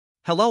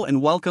Hello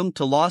and welcome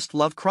to Lost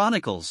Love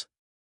Chronicles.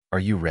 Are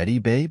you ready,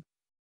 babe?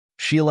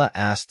 Sheila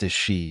asked as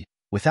she,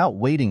 without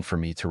waiting for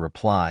me to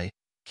reply,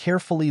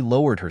 carefully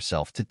lowered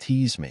herself to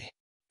tease me.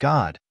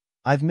 God,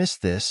 I've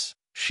missed this,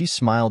 she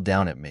smiled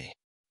down at me.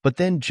 But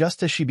then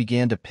just as she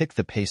began to pick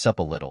the pace up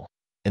a little,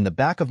 in the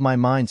back of my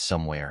mind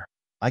somewhere,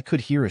 I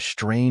could hear a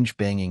strange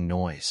banging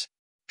noise.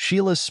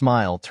 Sheila's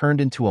smile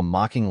turned into a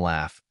mocking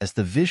laugh as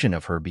the vision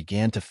of her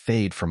began to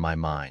fade from my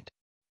mind.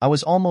 I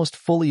was almost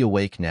fully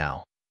awake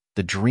now.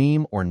 The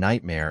dream or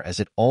nightmare as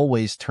it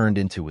always turned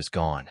into was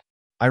gone.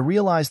 I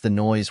realized the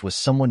noise was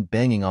someone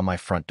banging on my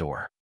front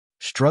door.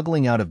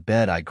 Struggling out of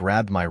bed, I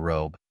grabbed my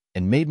robe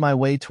and made my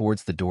way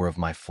towards the door of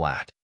my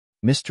flat.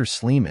 Mr.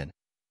 Sleeman,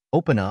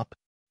 open up.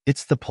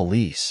 It's the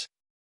police.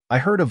 I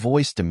heard a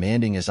voice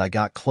demanding as I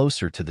got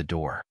closer to the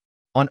door.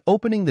 On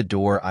opening the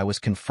door, I was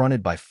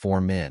confronted by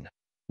 4 men,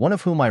 one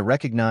of whom I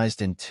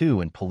recognized and 2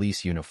 in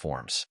police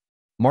uniforms.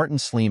 Martin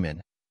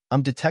Sleeman,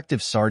 I'm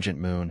Detective Sergeant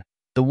Moon.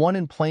 The one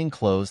in plain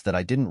clothes that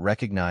I didn't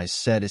recognize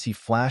said as he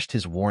flashed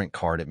his warrant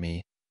card at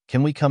me,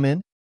 Can we come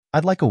in?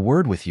 I'd like a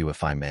word with you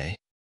if I may.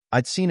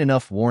 I'd seen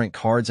enough warrant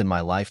cards in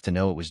my life to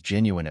know it was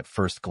genuine at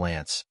first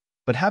glance,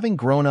 but having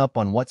grown up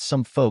on what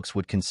some folks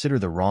would consider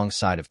the wrong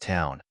side of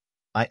town,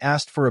 I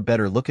asked for a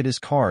better look at his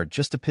card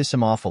just to piss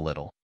him off a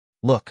little.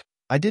 Look,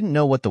 I didn't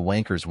know what the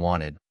wankers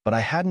wanted, but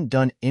I hadn't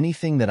done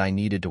anything that I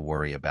needed to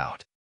worry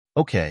about.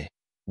 Okay,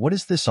 what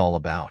is this all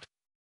about?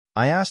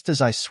 I asked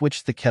as I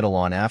switched the kettle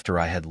on after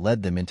I had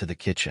led them into the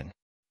kitchen.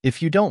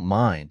 If you don't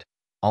mind,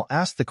 I'll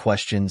ask the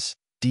questions,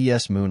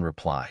 DS Moon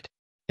replied.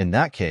 In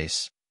that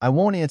case, I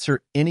won't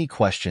answer any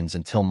questions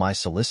until my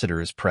solicitor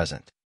is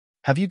present.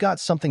 Have you got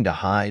something to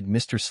hide,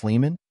 Mr.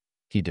 Sleeman?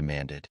 He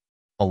demanded.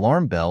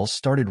 Alarm bells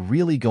started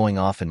really going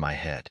off in my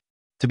head.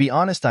 To be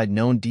honest, I'd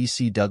known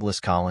D.C. Douglas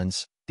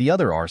Collins, the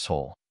other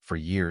arsehole, for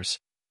years.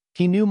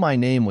 He knew my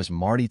name was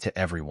Marty to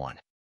everyone.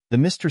 The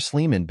Mr.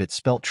 Sleeman bit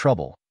spelt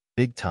trouble,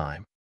 big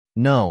time.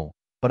 No,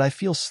 but I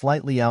feel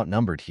slightly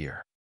outnumbered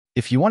here.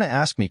 If you want to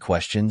ask me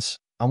questions,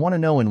 I want to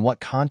know in what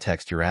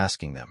context you're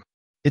asking them.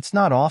 It's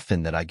not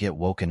often that I get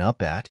woken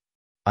up at.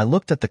 I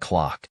looked at the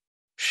clock.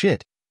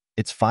 Shit,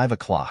 it's 5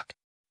 o'clock.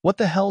 What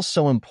the hell's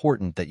so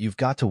important that you've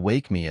got to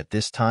wake me at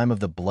this time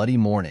of the bloody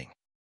morning?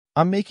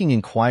 I'm making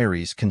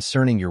inquiries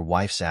concerning your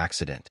wife's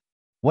accident.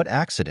 What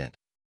accident?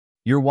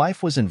 Your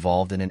wife was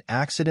involved in an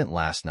accident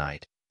last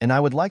night, and I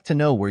would like to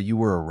know where you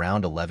were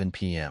around 11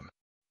 p.m.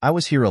 I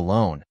was here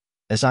alone,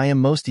 as I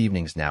am most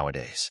evenings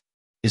nowadays.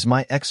 Is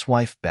my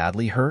ex-wife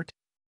badly hurt?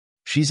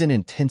 She's in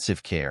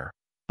intensive care,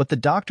 but the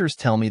doctors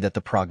tell me that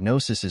the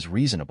prognosis is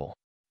reasonable.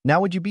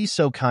 Now would you be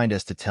so kind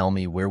as to tell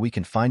me where we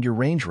can find your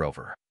Range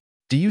Rover?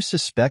 Do you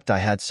suspect I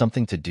had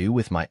something to do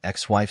with my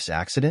ex-wife's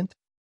accident?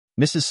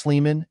 Mrs.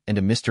 Sleeman and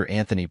a Mr.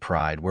 Anthony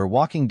Pride were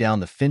walking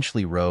down the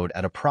Finchley Road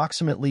at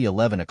approximately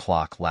 11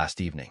 o'clock last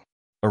evening.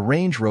 A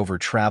Range Rover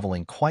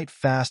traveling quite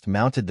fast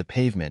mounted the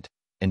pavement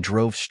and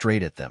drove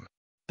straight at them.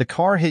 The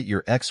car hit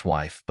your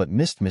ex-wife but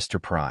missed Mr.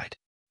 Pride.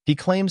 He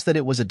claims that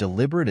it was a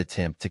deliberate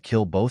attempt to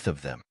kill both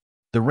of them.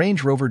 The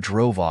Range Rover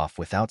drove off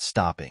without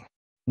stopping.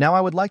 Now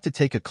I would like to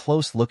take a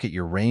close look at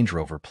your Range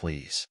Rover,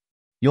 please.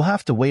 You'll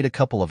have to wait a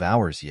couple of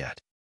hours yet.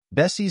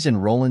 Bessie's in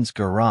Roland's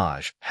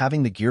garage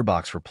having the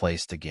gearbox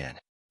replaced again.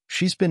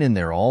 She's been in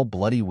there all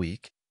bloody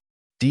week.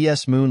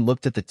 DS Moon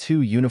looked at the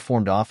 2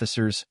 uniformed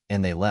officers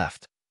and they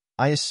left.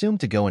 I assumed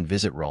to go and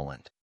visit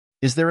Roland.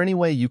 Is there any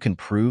way you can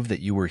prove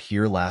that you were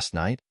here last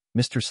night,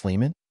 Mr.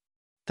 Sleeman?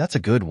 That's a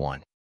good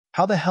one.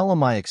 How the hell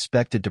am I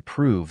expected to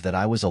prove that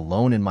I was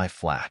alone in my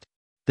flat?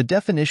 The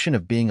definition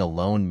of being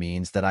alone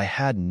means that I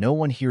had no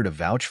one here to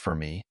vouch for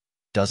me,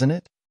 doesn't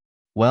it?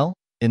 Well,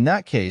 in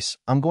that case,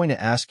 I'm going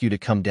to ask you to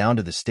come down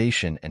to the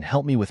station and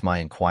help me with my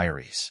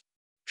inquiries.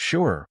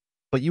 Sure,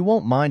 but you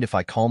won't mind if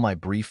I call my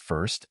brief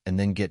first and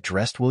then get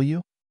dressed, will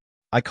you?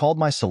 I called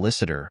my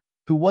solicitor,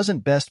 who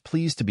wasn't best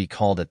pleased to be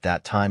called at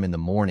that time in the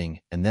morning,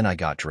 and then I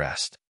got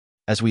dressed.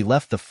 As we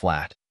left the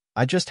flat,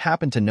 I just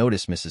happened to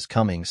notice Mrs.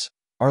 Cummings,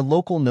 our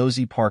local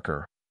nosy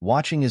Parker,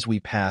 watching as we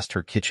passed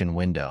her kitchen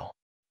window.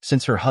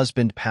 Since her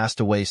husband passed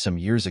away some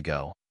years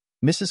ago,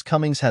 Mrs.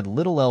 Cummings had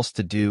little else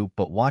to do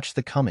but watch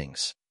the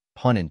Cummings,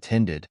 pun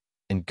intended,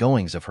 and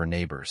goings of her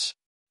neighbors.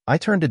 I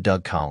turned to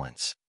Doug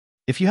Collins.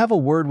 If you have a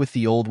word with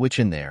the old witch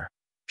in there,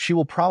 she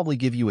will probably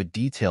give you a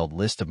detailed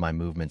list of my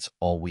movements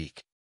all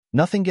week.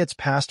 Nothing gets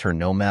past her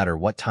no matter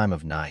what time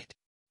of night.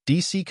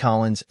 D.C.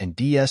 Collins and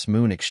D.S.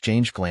 Moon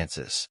exchanged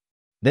glances.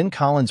 Then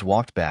Collins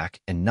walked back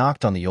and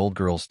knocked on the old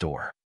girl's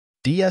door.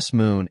 D.S.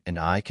 Moon and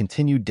I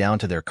continued down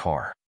to their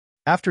car.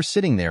 After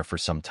sitting there for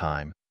some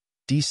time,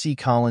 D.C.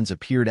 Collins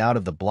appeared out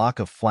of the block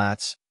of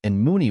flats and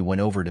Mooney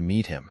went over to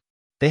meet him.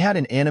 They had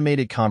an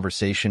animated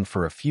conversation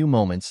for a few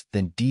moments,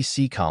 then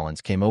D.C.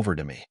 Collins came over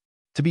to me.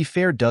 To be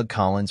fair, Doug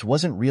Collins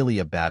wasn't really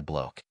a bad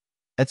bloke.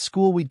 At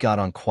school we'd got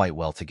on quite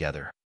well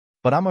together.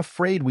 But I'm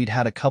afraid we'd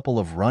had a couple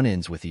of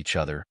run-ins with each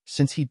other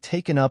since he'd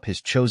taken up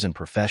his chosen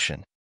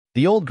profession.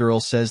 The old girl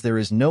says there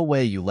is no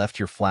way you left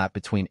your flat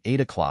between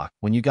 8 o'clock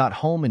when you got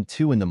home and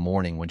 2 in the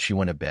morning when she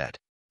went to bed.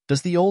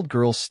 Does the old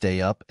girl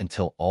stay up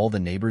until all the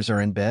neighbors are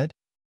in bed?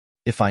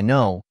 If I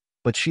know,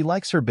 but she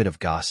likes her bit of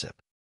gossip.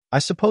 I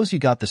suppose you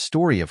got the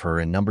story of her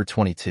in number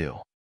 22.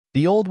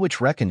 The old witch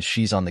reckons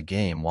she's on the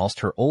game whilst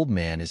her old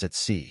man is at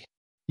sea.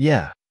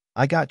 Yeah,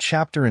 I got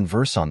chapter and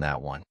verse on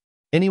that one.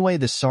 Anyway,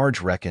 the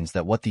Sarge reckons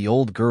that what the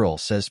old girl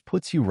says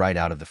puts you right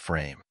out of the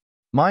frame.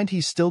 Mind,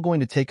 he's still going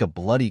to take a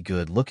bloody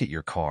good look at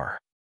your car.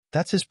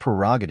 That's his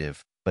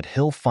prerogative, but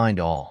he'll find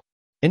all.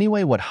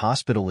 Anyway, what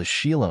hospital is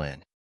Sheila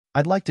in?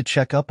 I'd like to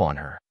check up on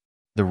her.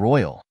 The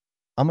Royal.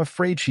 I'm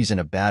afraid she's in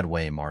a bad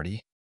way,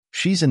 Marty.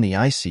 She's in the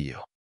ICU.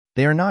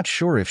 They are not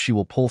sure if she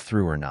will pull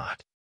through or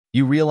not.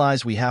 You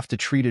realize we have to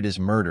treat it as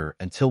murder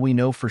until we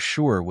know for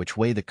sure which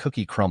way the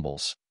cookie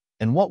crumbles.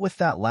 And what with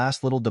that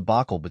last little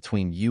debacle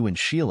between you and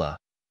Sheila,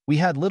 we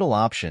had little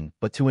option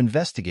but to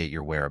investigate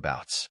your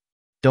whereabouts.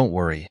 Don't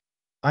worry.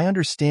 I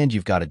understand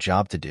you've got a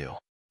job to do.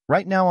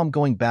 Right now I'm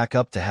going back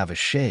up to have a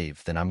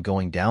shave, then I'm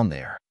going down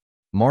there.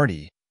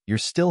 Marty, you're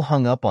still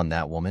hung up on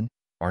that woman,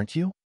 aren't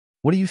you?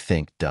 What do you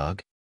think,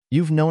 Doug?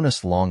 You've known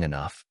us long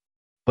enough.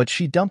 But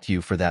she dumped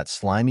you for that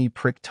slimy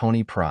prick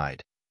Tony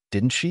Pride,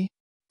 didn't she?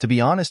 To be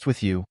honest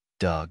with you,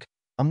 Doug,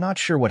 I'm not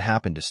sure what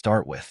happened to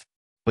start with.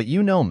 But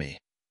you know me.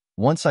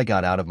 Once I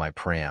got out of my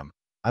pram,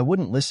 I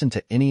wouldn't listen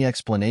to any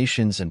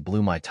explanations and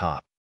blew my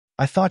top.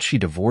 I thought she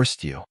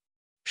divorced you.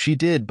 She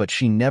did, but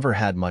she never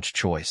had much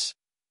choice.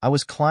 I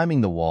was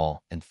climbing the wall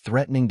and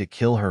threatening to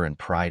kill her and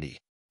Pridey.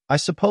 I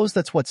suppose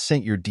that's what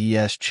sent your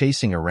DS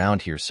chasing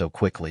around here so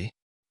quickly.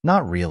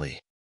 Not really.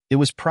 It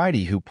was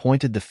Pridey who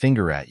pointed the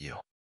finger at you.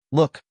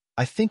 Look,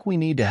 I think we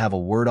need to have a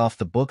word off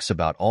the books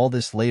about all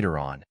this later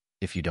on,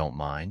 if you don't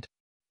mind.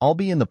 I'll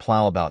be in the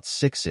plow about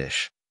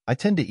 6-ish. I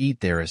tend to eat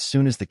there as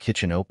soon as the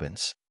kitchen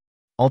opens.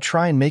 I'll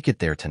try and make it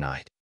there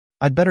tonight.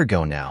 I'd better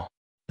go now.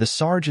 The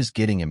Sarge is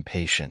getting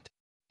impatient.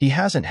 He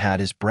hasn't had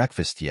his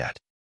breakfast yet.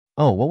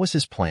 Oh, what was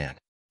his plan?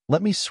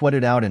 Let me sweat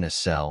it out in a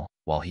cell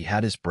while he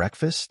had his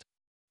breakfast?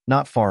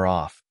 Not far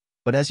off,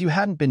 but as you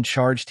hadn't been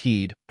charged,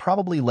 he'd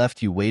probably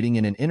left you waiting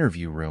in an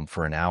interview room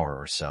for an hour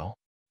or so.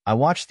 I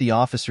watched the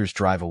officers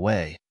drive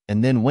away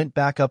and then went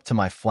back up to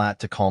my flat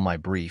to call my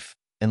brief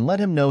and let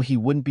him know he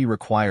wouldn't be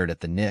required at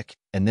the NIC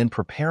and then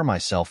prepare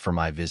myself for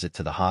my visit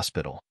to the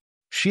hospital.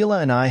 Sheila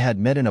and I had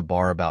met in a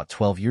bar about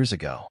 12 years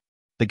ago.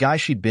 The guy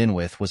she'd been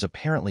with was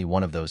apparently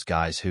one of those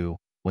guys who,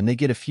 when they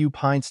get a few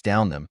pints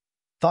down them,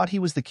 thought he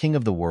was the king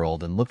of the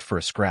world and looked for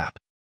a scrap.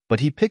 But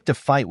he picked a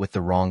fight with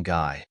the wrong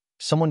guy,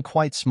 someone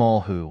quite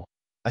small who,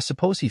 I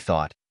suppose he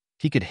thought,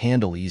 he could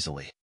handle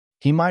easily.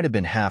 He might have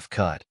been half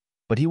cut,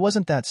 but he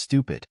wasn't that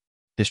stupid.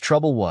 His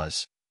trouble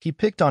was, he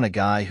picked on a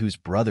guy whose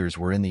brothers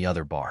were in the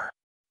other bar.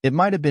 It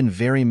might have been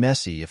very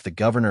messy if the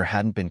governor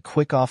hadn't been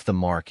quick off the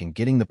mark in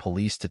getting the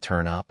police to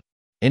turn up.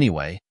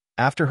 Anyway,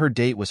 after her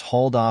date was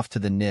hauled off to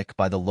the NIC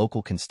by the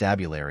local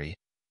constabulary,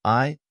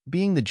 I,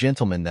 being the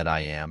gentleman that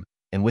I am,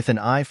 and with an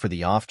eye for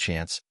the off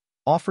chance,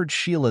 offered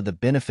Sheila the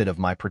benefit of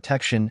my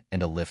protection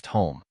and a lift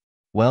home.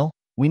 Well,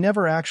 we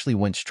never actually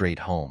went straight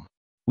home.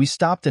 We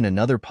stopped in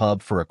another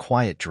pub for a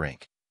quiet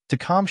drink, to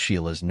calm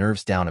Sheila's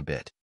nerves down a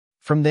bit.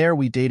 From there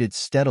we dated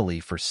steadily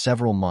for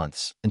several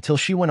months until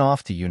she went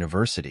off to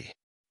university.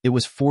 It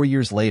was 4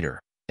 years later,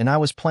 and I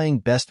was playing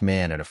best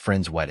man at a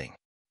friend's wedding.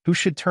 Who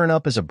should turn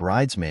up as a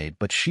bridesmaid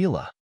but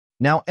Sheila?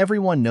 Now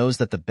everyone knows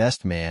that the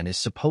best man is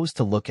supposed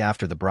to look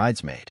after the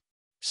bridesmaid.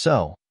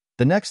 So,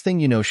 the next thing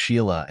you know,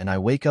 Sheila and I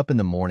wake up in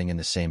the morning in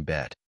the same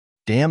bed.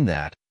 Damn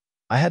that.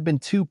 I had been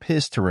too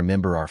pissed to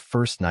remember our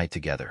first night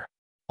together.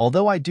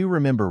 Although I do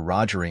remember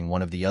rogering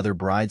one of the other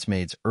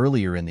bridesmaids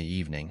earlier in the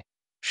evening,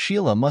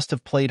 Sheila must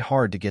have played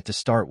hard to get to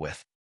start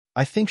with.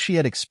 I think she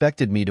had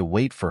expected me to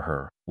wait for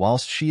her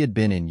whilst she had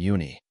been in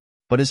uni.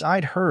 But as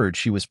I'd heard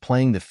she was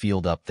playing the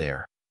field up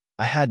there,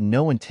 I had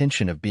no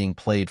intention of being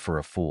played for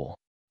a fool.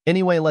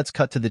 Anyway, let's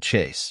cut to the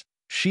chase.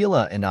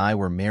 Sheila and I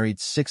were married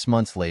 6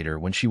 months later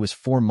when she was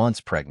 4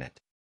 months pregnant.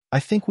 I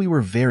think we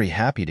were very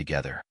happy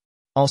together.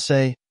 I'll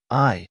say,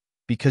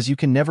 because you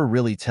can never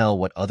really tell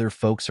what other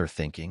folks are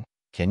thinking,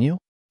 can you?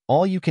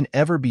 All you can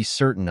ever be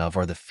certain of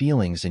are the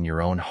feelings in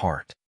your own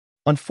heart.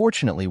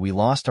 Unfortunately, we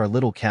lost our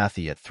little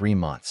Kathy at 3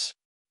 months.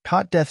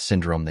 Caught death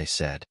syndrome, they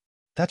said.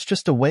 That's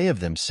just a way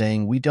of them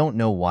saying we don't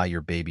know why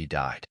your baby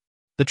died.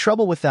 The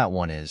trouble with that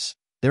one is,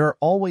 there are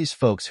always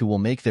folks who will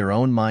make their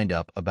own mind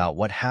up about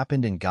what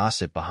happened and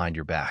gossip behind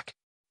your back.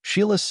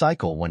 Sheila's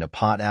cycle went a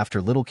pot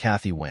after little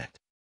Kathy went.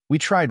 We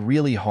tried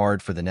really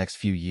hard for the next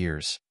few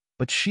years,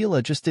 but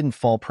Sheila just didn't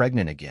fall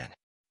pregnant again.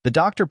 The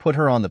doctor put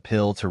her on the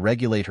pill to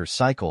regulate her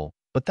cycle,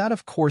 but that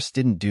of course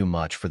didn't do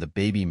much for the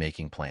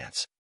baby-making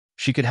plans.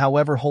 She could,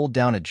 however, hold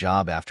down a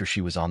job after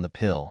she was on the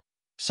pill,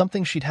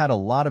 something she'd had a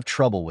lot of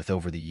trouble with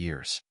over the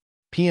years.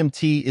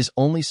 PMT is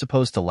only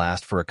supposed to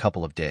last for a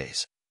couple of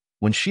days.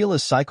 When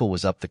Sheila's cycle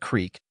was up the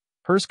creek,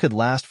 hers could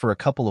last for a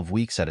couple of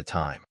weeks at a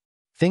time.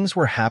 Things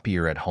were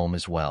happier at home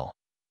as well.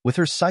 With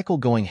her cycle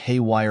going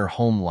haywire,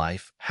 home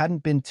life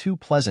hadn't been too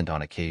pleasant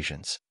on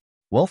occasions.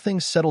 Well,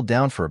 things settled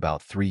down for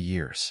about 3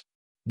 years.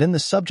 Then the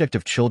subject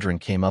of children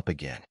came up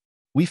again.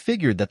 We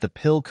figured that the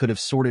pill could have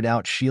sorted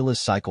out Sheila's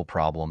cycle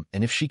problem,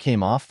 and if she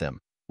came off them,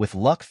 with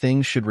luck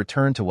things should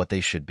return to what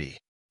they should be.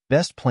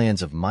 Best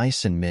plans of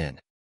mice and men.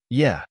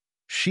 Yeah,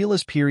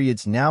 Sheila's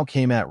periods now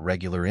came at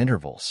regular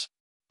intervals.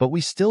 But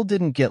we still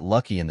didn't get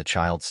lucky in the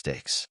child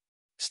stakes.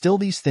 Still,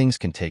 these things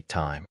can take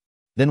time.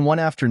 Then one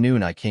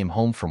afternoon I came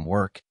home from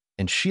work,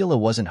 and Sheila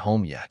wasn't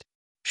home yet.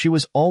 She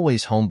was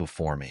always home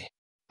before me.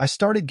 I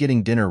started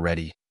getting dinner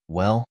ready.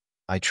 Well,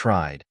 I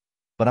tried.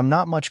 But I'm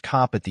not much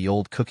cop at the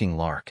old cooking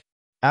lark.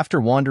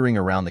 After wandering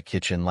around the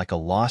kitchen like a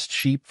lost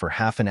sheep for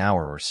half an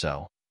hour or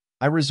so,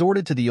 I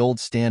resorted to the old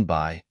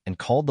standby and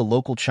called the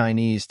local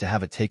Chinese to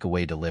have a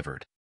takeaway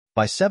delivered.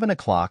 By 7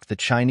 o'clock, the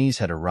Chinese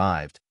had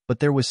arrived, but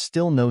there was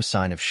still no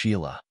sign of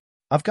Sheila.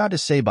 I've got to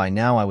say by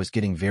now I was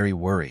getting very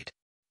worried.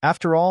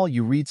 After all,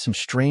 you read some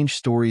strange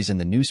stories in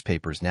the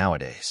newspapers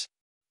nowadays.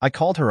 I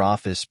called her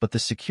office, but the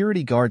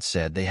security guard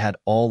said they had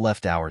all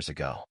left hours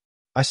ago.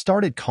 I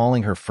started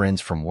calling her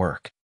friends from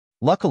work.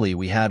 Luckily,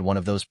 we had one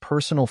of those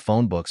personal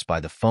phone books by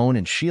the phone,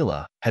 and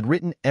Sheila had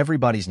written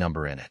everybody's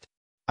number in it.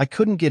 I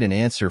couldn't get an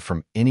answer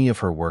from any of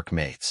her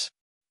workmates.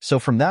 So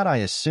from that I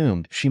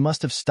assumed she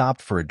must have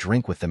stopped for a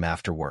drink with them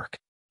after work.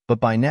 But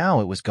by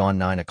now it was gone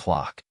 9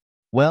 o'clock.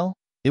 Well,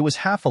 it was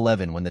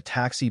 11:30 when the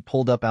taxi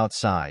pulled up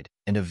outside,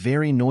 and a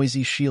very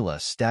noisy Sheila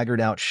staggered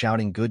out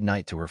shouting good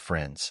night to her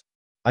friends.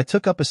 I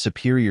took up a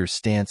superior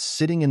stance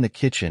sitting in the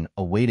kitchen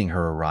awaiting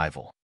her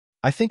arrival.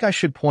 I think I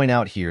should point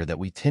out here that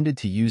we tended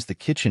to use the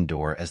kitchen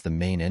door as the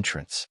main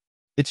entrance.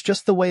 It's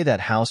just the way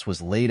that house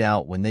was laid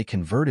out when they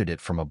converted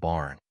it from a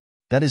barn.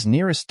 That is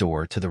nearest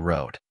door to the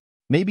road.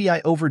 Maybe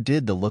I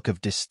overdid the look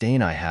of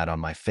disdain I had on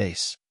my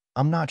face.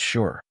 I'm not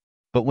sure.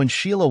 But when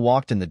Sheila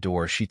walked in the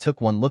door, she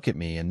took one look at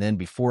me, and then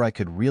before I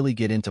could really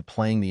get into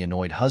playing the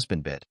annoyed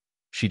husband bit,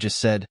 she just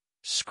said,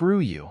 "Screw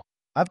you.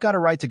 I've got a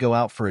right to go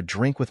out for a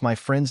drink with my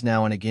friends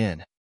now and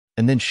again."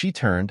 And then she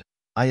turned,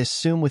 I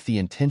assume with the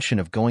intention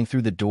of going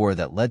through the door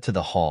that led to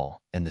the hall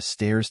and the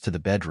stairs to the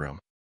bedroom.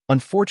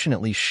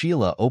 Unfortunately,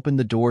 Sheila opened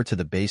the door to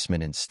the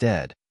basement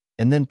instead,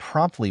 and then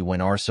promptly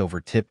went arse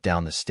over tip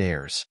down the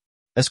stairs.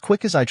 As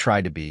quick as I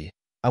tried to be,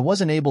 I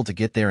wasn't able to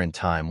get there in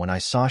time when I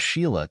saw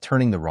Sheila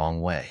turning the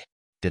wrong way.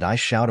 Did I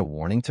shout a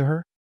warning to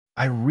her?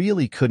 I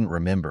really couldn't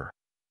remember.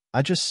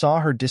 I just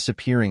saw her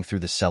disappearing through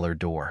the cellar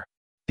door.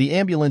 The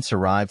ambulance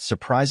arrived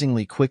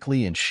surprisingly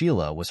quickly, and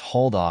Sheila was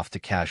hauled off to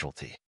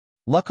casualty.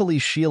 Luckily,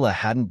 Sheila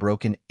hadn't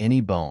broken any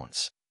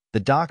bones. The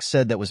doc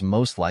said that was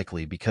most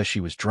likely because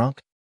she was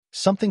drunk,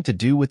 something to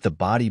do with the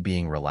body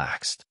being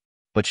relaxed.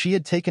 But she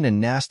had taken a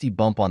nasty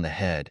bump on the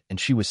head, and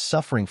she was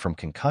suffering from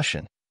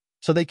concussion,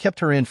 so they kept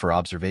her in for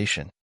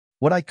observation.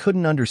 What I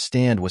couldn't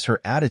understand was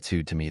her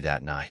attitude to me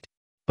that night.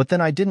 But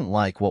then I didn't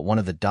like what one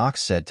of the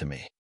docs said to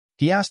me.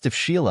 He asked if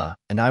Sheila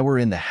and I were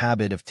in the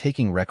habit of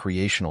taking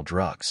recreational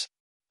drugs.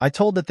 I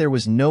told that there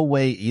was no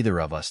way either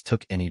of us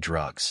took any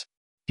drugs.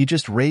 He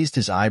just raised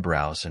his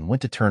eyebrows and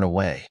went to turn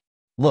away.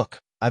 Look,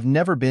 I've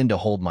never been to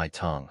hold my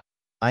tongue.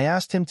 I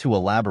asked him to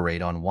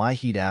elaborate on why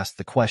he'd asked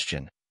the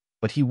question,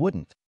 but he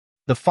wouldn't.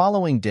 The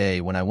following day,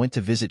 when I went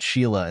to visit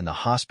Sheila in the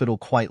hospital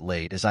quite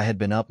late as I had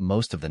been up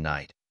most of the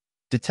night,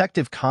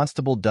 Detective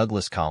Constable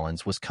Douglas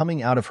Collins was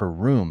coming out of her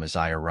room as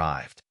I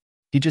arrived.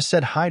 He just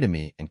said hi to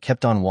me and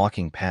kept on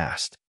walking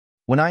past.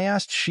 When I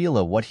asked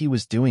Sheila what he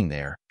was doing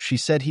there, she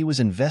said he was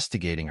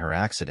investigating her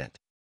accident.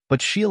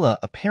 But Sheila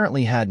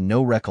apparently had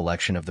no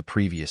recollection of the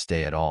previous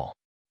day at all.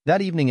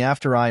 That evening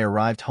after I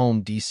arrived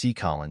home, DC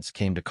Collins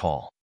came to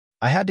call.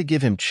 I had to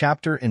give him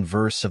chapter and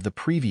verse of the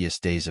previous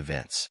day's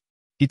events.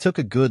 He took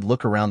a good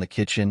look around the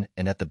kitchen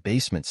and at the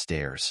basement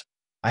stairs.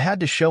 I had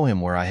to show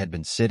him where I had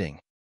been sitting.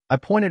 I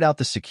pointed out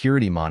the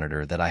security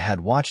monitor that I had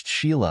watched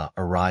Sheila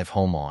arrive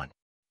home on.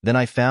 Then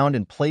I found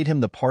and played him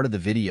the part of the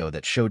video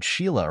that showed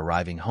Sheila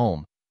arriving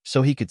home,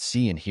 so he could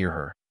see and hear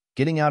her,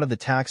 getting out of the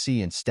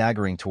taxi and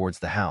staggering towards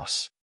the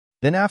house.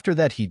 Then after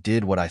that he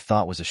did what I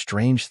thought was a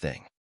strange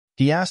thing.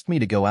 He asked me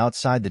to go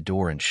outside the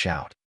door and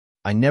shout.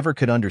 I never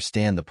could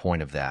understand the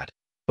point of that,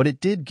 but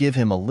it did give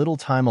him a little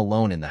time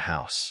alone in the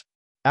house.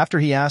 After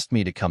he asked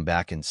me to come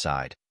back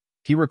inside,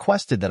 he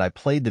requested that I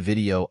played the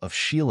video of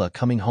Sheila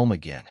coming home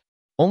again.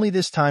 Only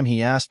this time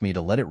he asked me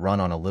to let it run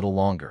on a little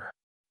longer.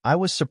 I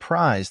was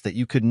surprised that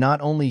you could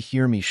not only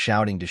hear me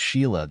shouting to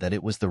Sheila that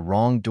it was the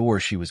wrong door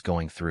she was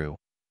going through,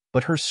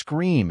 but her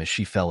scream as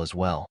she fell as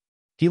well.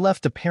 He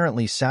left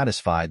apparently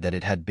satisfied that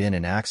it had been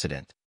an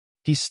accident.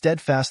 He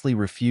steadfastly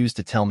refused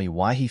to tell me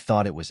why he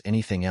thought it was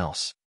anything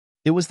else.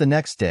 It was the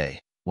next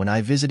day, when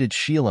I visited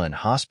Sheila in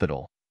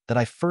hospital, that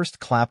I first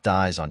clapped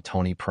eyes on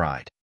Tony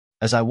Pride.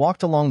 As I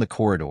walked along the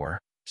corridor,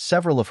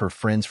 several of her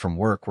friends from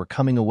work were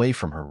coming away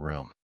from her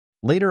room.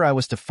 Later I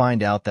was to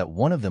find out that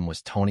one of them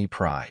was Tony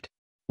Pride.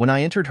 When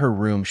I entered her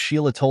room,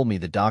 Sheila told me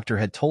the doctor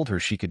had told her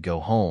she could go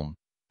home,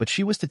 but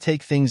she was to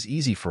take things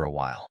easy for a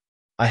while.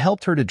 I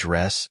helped her to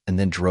dress and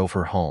then drove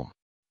her home.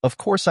 Of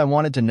course, I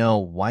wanted to know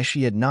why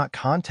she had not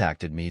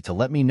contacted me to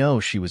let me know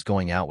she was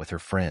going out with her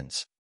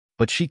friends.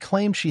 But she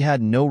claimed she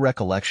had no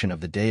recollection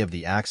of the day of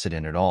the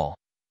accident at all,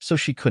 so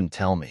she couldn't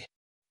tell me.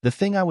 The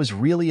thing I was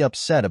really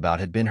upset about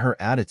had been her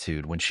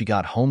attitude when she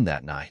got home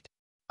that night.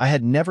 I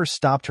had never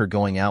stopped her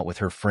going out with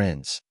her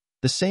friends,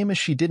 the same as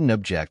she didn't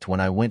object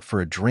when I went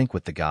for a drink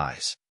with the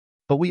guys.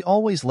 But we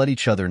always let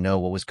each other know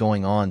what was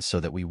going on so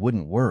that we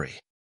wouldn't worry.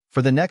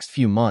 For the next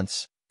few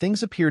months,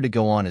 things appeared to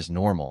go on as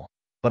normal,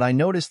 but I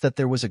noticed that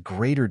there was a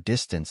greater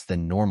distance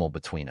than normal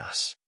between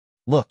us.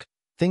 Look,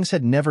 things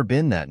had never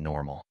been that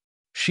normal.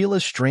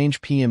 Sheila's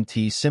strange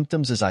PMT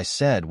symptoms, as I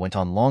said, went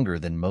on longer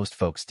than most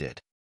folks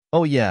did.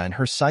 Oh yeah, and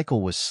her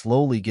cycle was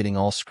slowly getting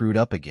all screwed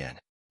up again.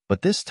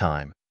 But this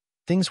time,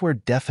 things were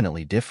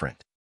definitely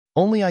different.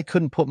 Only I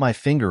couldn't put my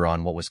finger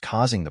on what was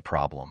causing the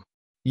problem.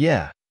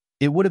 Yeah,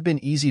 it would have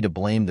been easy to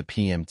blame the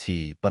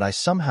PMT, but I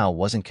somehow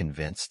wasn't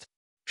convinced.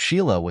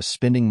 Sheila was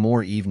spending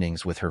more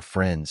evenings with her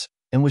friends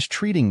and was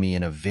treating me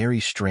in a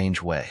very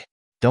strange way.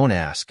 Don't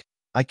ask.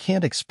 I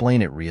can't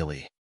explain it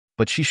really.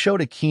 But she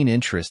showed a keen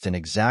interest in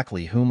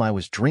exactly whom I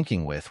was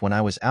drinking with when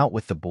I was out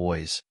with the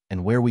boys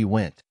and where we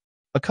went.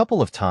 A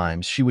couple of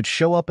times she would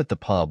show up at the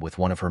pub with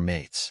one of her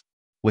mates.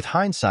 With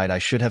hindsight, I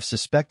should have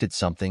suspected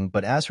something,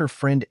 but as her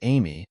friend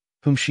Amy,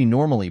 whom she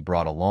normally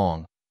brought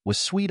along, was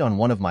sweet on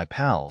one of my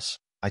pals,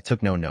 I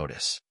took no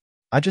notice.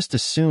 I just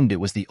assumed it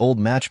was the old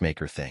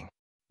matchmaker thing.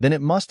 Then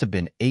it must have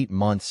been 8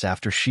 months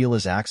after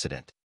Sheila's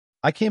accident.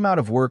 I came out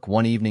of work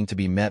one evening to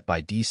be met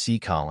by D.C.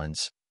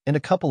 Collins and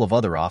a couple of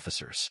other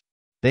officers.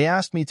 They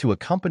asked me to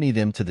accompany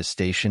them to the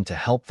station to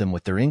help them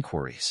with their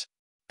inquiries.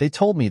 They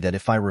told me that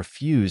if I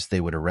refused, they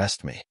would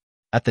arrest me.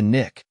 At the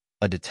NIC,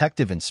 a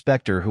detective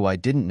inspector who I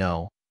didn't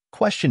know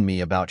questioned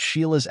me about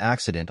Sheila's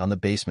accident on the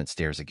basement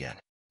stairs again.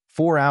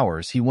 4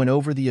 hours he went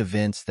over the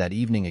events that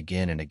evening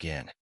again and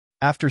again.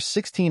 After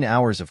 16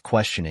 hours of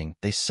questioning,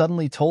 they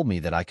suddenly told me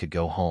that I could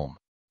go home.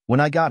 When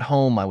I got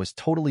home, I was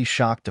totally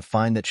shocked to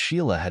find that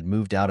Sheila had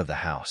moved out of the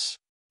house.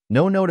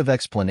 No note of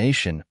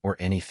explanation or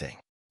anything.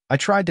 I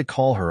tried to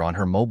call her on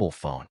her mobile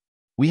phone.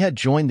 We had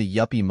joined the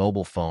yuppie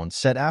mobile phone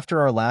set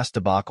after our last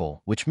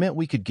debacle, which meant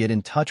we could get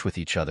in touch with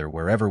each other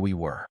wherever we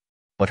were.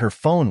 But her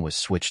phone was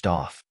switched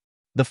off.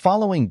 The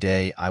following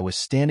day, I was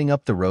standing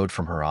up the road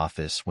from her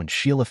office when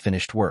Sheila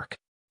finished work.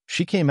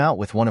 She came out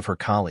with one of her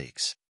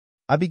colleagues.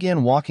 I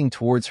began walking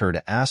towards her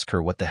to ask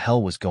her what the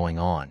hell was going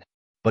on.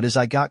 But as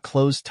I got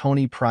close,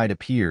 Tony Pride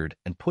appeared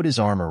and put his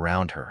arm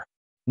around her.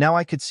 Now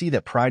I could see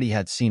that Pridey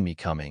had seen me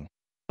coming,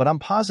 but I'm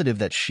positive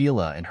that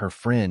Sheila and her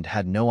friend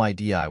had no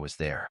idea I was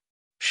there.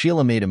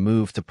 Sheila made a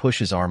move to push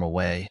his arm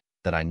away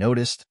that I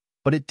noticed,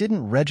 but it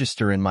didn't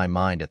register in my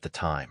mind at the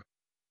time.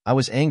 I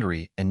was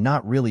angry and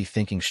not really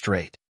thinking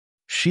straight.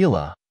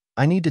 Sheila,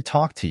 I need to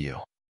talk to you,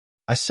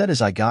 I said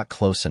as I got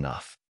close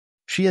enough.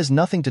 She has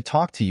nothing to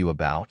talk to you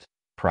about,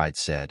 Pride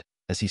said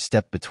as he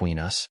stepped between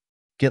us.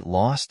 Get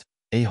lost,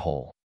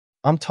 a-hole.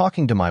 I'm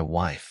talking to my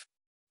wife.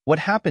 What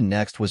happened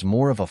next was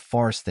more of a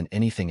farce than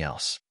anything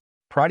else.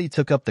 Pridey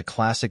took up the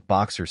classic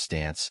boxer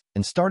stance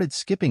and started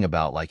skipping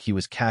about like he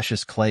was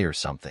Cassius Clay or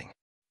something.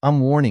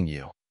 I'm warning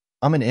you,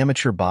 I'm an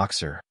amateur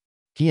boxer,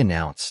 he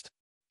announced.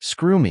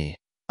 Screw me,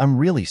 I'm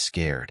really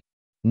scared.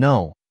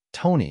 No,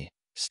 Tony,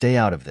 stay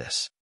out of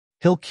this.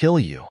 He'll kill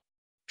you,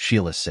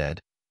 Sheila said,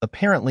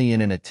 apparently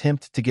in an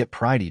attempt to get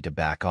Pridey to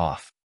back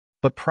off.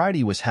 But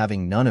Pridey was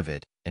having none of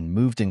it and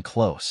moved in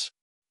close.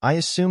 I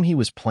assume he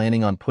was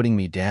planning on putting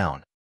me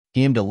down.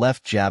 He aimed a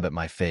left jab at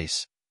my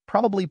face,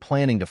 probably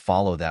planning to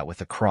follow that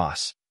with a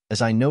cross,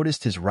 as I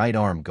noticed his right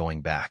arm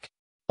going back.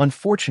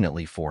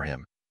 Unfortunately for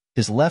him,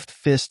 his left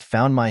fist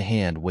found my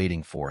hand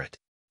waiting for it.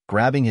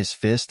 Grabbing his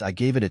fist, I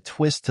gave it a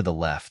twist to the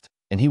left,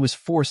 and he was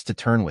forced to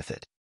turn with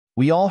it.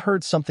 We all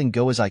heard something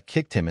go as I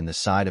kicked him in the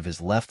side of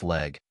his left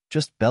leg,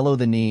 just below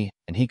the knee,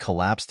 and he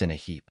collapsed in a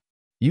heap.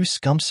 You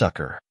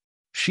scumsucker,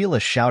 Sheila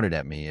shouted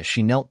at me as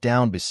she knelt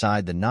down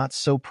beside the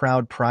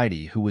not-so-proud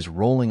Pridey who was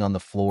rolling on the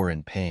floor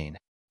in pain.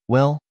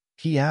 Well,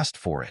 he asked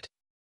for it.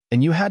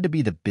 And you had to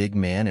be the big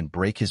man and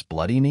break his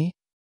bloody knee?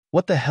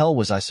 What the hell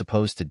was I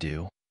supposed to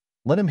do?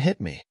 Let him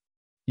hit me.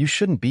 You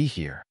shouldn't be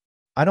here.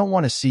 I don't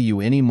want to see you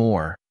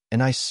anymore,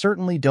 and I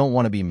certainly don't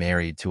want to be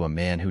married to a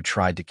man who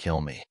tried to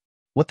kill me.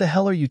 What the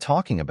hell are you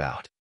talking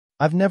about?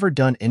 I've never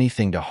done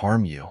anything to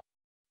harm you.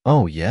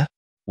 Oh, yeah?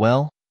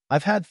 Well,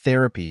 I've had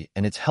therapy,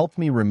 and it's helped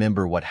me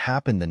remember what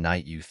happened the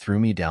night you threw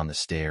me down the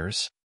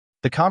stairs.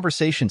 The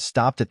conversation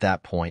stopped at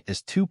that point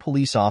as 2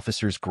 police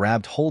officers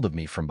grabbed hold of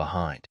me from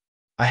behind.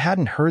 I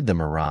hadn't heard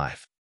them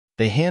arrive.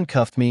 They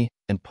handcuffed me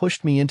and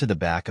pushed me into the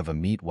back of a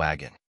meat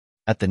wagon.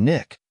 At the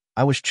NIC,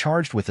 I was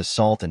charged with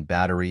assault and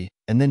battery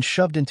and then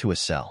shoved into a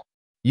cell.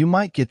 You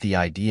might get the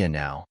idea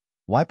now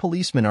why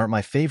policemen aren't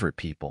my favorite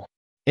people.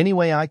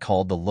 Anyway, I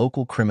called the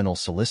local criminal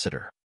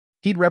solicitor.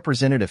 He'd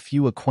represented a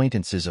few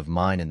acquaintances of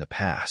mine in the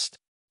past.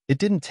 It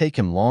didn't take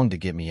him long to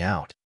get me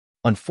out.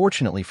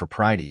 Unfortunately for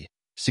Pridey,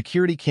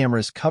 security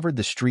cameras covered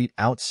the street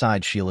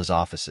outside Sheila's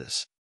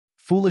offices.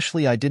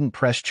 Foolishly, I didn't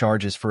press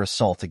charges for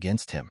assault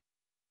against him.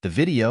 The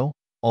video,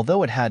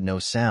 although it had no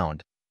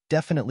sound,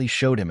 definitely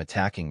showed him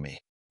attacking me.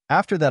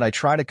 After that, I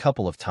tried a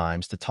couple of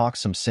times to talk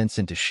some sense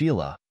into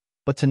Sheila,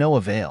 but to no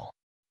avail.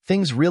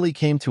 Things really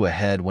came to a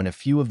head when a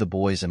few of the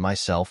boys and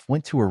myself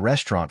went to a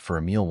restaurant for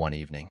a meal one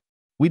evening.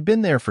 We'd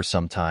been there for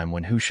some time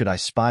when who should I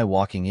spy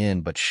walking in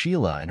but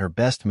Sheila and her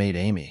best mate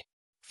Amy,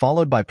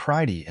 followed by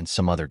Pridey and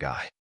some other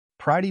guy.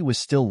 Pridey was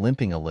still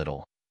limping a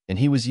little, and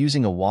he was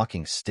using a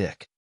walking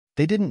stick.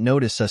 They didn't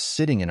notice us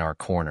sitting in our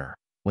corner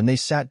when they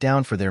sat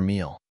down for their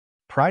meal.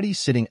 Pridey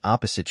sitting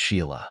opposite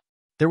Sheila.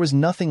 There was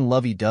nothing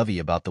lovey-dovey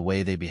about the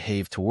way they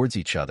behaved towards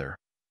each other,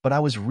 but I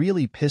was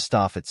really pissed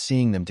off at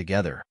seeing them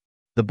together.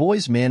 The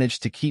boys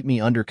managed to keep me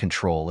under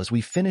control as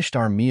we finished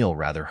our meal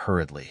rather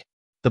hurriedly.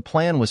 The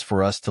plan was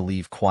for us to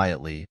leave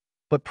quietly,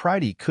 but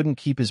Pridey couldn't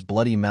keep his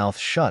bloody mouth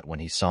shut when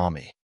he saw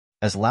me.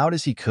 As loud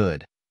as he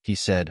could, he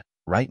said,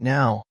 "Right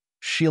now,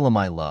 Sheila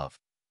my love,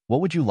 what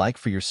would you like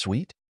for your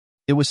sweet?"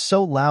 It was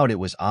so loud it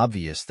was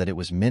obvious that it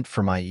was meant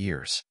for my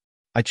ears.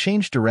 I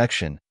changed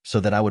direction so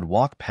that I would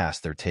walk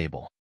past their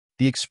table.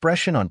 The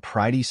expression on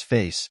Pridey's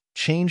face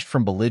changed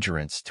from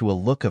belligerence to a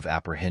look of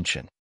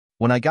apprehension.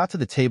 When I got to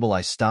the table,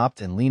 I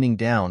stopped and leaning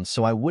down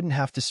so I wouldn't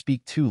have to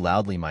speak too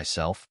loudly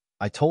myself,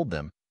 I told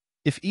them,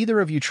 "If either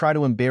of you try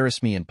to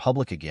embarrass me in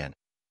public again,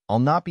 I'll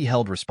not be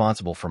held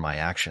responsible for my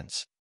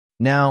actions.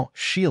 Now,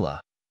 Sheila,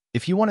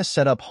 if you want to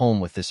set up home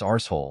with this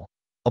arsehole,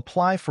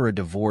 apply for a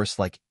divorce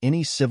like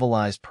any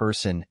civilized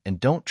person and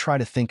don't try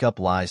to think up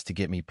lies to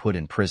get me put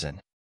in prison."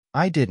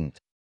 I didn't.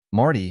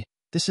 "Marty,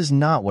 this is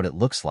not what it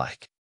looks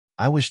like.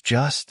 I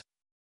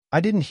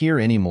didn't hear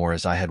any more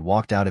as I had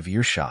walked out of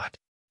earshot.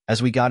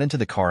 As we got into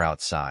the car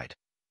outside,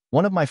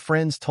 one of my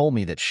friends told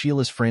me that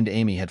Sheila's friend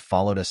Amy had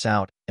followed us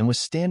out and was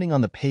standing on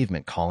the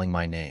pavement calling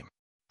my name.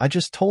 I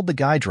just told the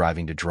guy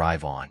driving to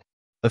drive on.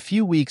 A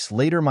few weeks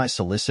later, my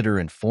solicitor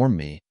informed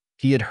me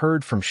he had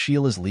heard from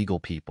Sheila's legal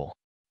people.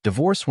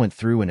 Divorce went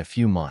through in a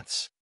few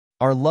months.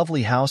 Our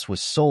lovely house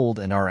was sold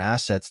and our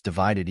assets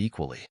divided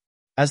equally.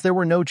 As there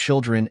were no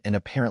children and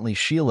apparently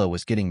Sheila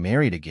was getting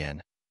married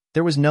again,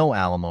 there was no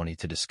alimony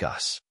to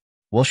discuss.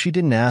 Well, she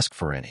didn't ask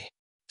for any.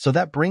 So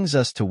that brings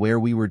us to where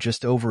we were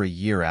just over a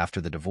year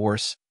after the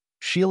divorce.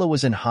 Sheila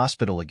was in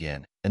hospital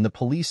again, and the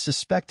police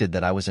suspected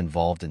that I was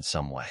involved in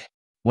some way.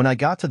 When I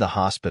got to the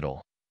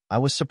hospital, I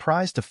was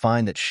surprised to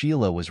find that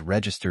Sheila was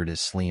registered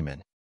as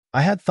Sleeman.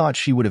 I had thought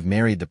she would have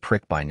married the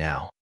prick by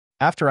now.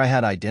 After I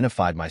had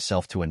identified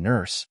myself to a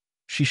nurse,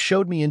 she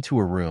showed me into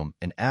a room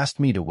and asked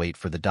me to wait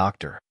for the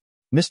doctor.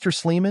 "Mr.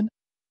 Sleeman?"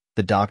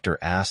 the doctor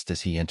asked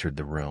as he entered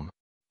the room.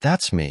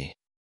 "That's me.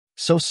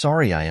 So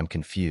sorry, I am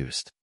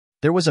confused.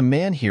 There was a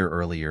man here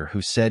earlier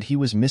who said he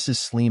was Mrs.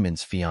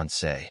 Sleeman's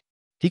fiancé.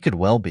 He could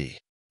well be.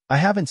 I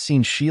haven't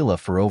seen Sheila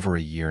for over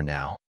a year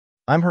now.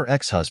 I'm her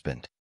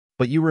ex-husband.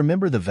 But you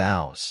remember the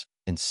vows,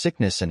 in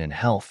sickness and in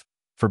health,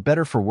 for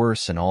better for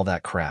worse and all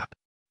that crap.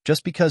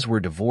 Just because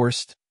we're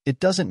divorced, it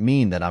doesn't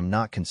mean that I'm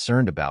not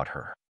concerned about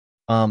her.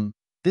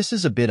 This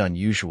is a bit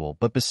unusual,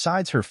 but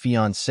besides her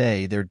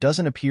fiancé, there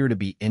doesn't appear to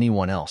be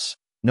anyone else,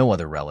 no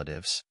other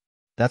relatives."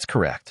 "That's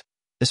correct.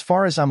 As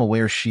far as I'm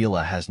aware,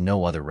 Sheila has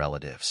no other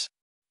relatives.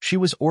 She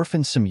was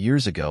orphaned some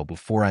years ago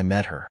before I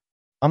met her.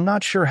 I'm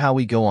not sure how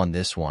we go on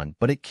this one,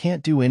 but it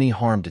can't do any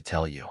harm to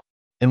tell you.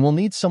 And we'll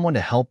need someone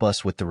to help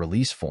us with the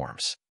release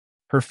forms.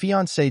 Her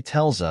fiancé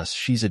tells us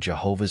she's a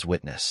Jehovah's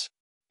Witness.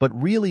 But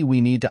really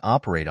we need to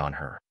operate on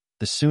her.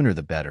 The sooner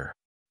the better.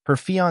 Her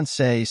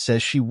fiancé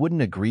says she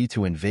wouldn't agree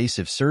to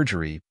invasive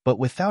surgery, but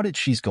without it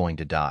she's going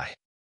to die."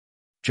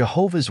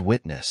 Jehovah's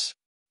Witness?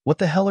 What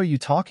the hell are you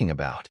talking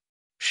about?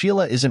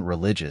 Sheila isn't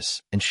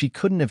religious, and she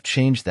couldn't have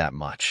changed that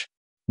much.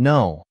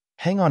 No,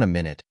 hang on a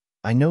minute.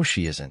 I know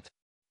she isn't.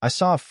 I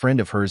saw a friend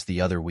of hers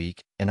the other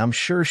week, and I'm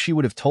sure she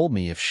would have told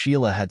me if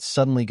Sheila had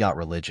suddenly got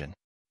religion.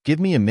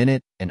 Give me a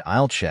minute, and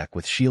I'll check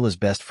with Sheila's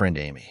best friend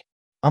Amy.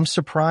 I'm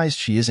surprised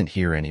she isn't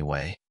here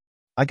anyway.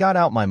 I got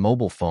out my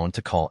mobile phone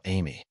to call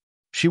Amy.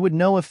 She would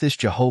know if this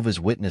Jehovah's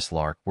Witness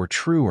lark were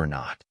true or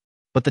not.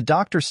 But the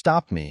doctor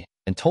stopped me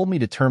and told me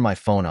to turn my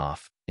phone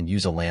off and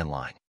use a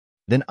landline.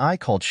 Then I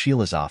called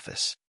Sheila's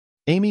office.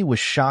 Amy was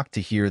shocked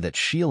to hear that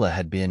Sheila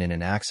had been in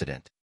an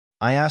accident.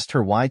 I asked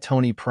her why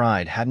Tony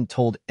Pride hadn't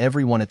told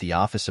everyone at the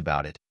office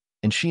about it,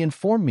 and she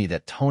informed me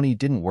that Tony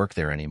didn't work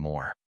there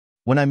anymore.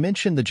 When I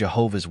mentioned the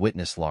Jehovah's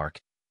Witness lark,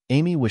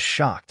 Amy was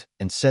shocked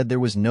and said there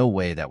was no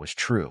way that was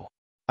true.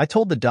 I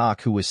told the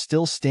doc, who was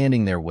still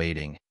standing there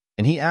waiting,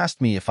 and he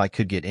asked me if I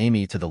could get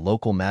Amy to the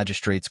local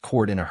magistrate's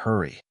court in a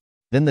hurry.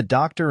 Then the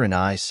doctor and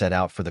I set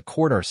out for the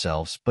court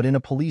ourselves, but in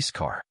a police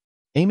car.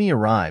 Amy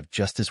arrived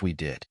just as we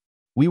did.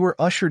 We were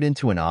ushered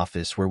into an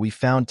office where we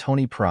found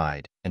Tony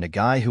Pride and a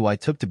guy who I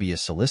took to be a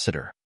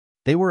solicitor.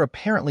 They were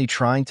apparently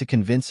trying to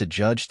convince a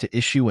judge to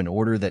issue an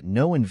order that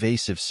no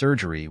invasive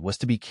surgery was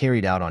to be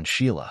carried out on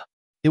Sheila.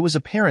 It was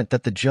apparent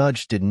that the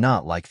judge did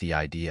not like the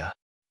idea.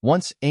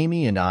 Once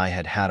Amy and I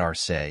had had our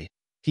say,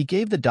 he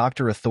gave the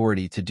doctor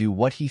authority to do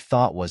what he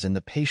thought was in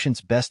the patient's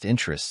best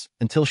interests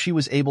until she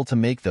was able to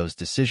make those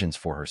decisions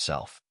for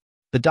herself.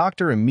 The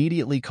doctor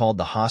immediately called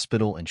the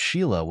hospital, and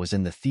Sheila was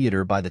in the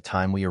theater by the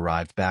time we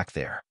arrived back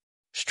there.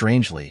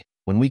 Strangely,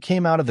 when we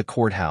came out of the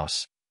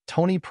courthouse,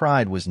 Tony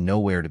Pride was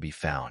nowhere to be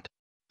found.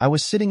 I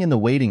was sitting in the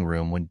waiting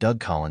room when Doug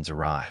Collins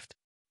arrived.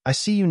 I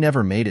see you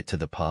never made it to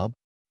the pub.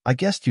 I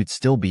guessed you'd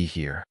still be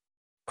here.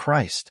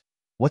 Christ,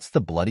 what's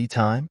the bloody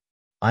time?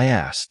 I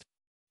asked.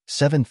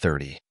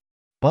 7:30.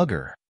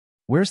 Bugger.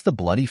 Where's the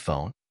bloody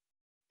phone?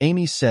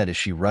 Amy said as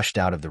she rushed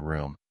out of the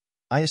room.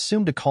 I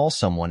assumed to call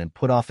someone and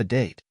put off a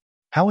date.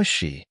 How is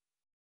she?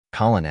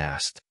 Colin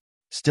asked.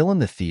 Still in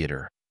the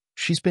theater.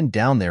 She's been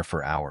down there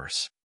for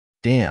hours.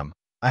 Damn,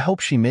 I hope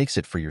she makes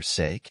it for your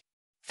sake.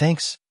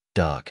 Thanks,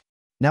 Doug.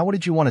 Now what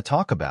did you want to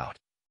talk about?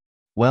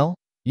 Well,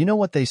 you know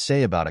what they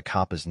say about a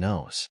coppa's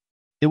nose.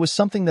 It was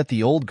something that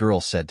the old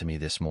girl said to me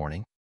this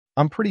morning.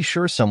 I'm pretty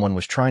sure someone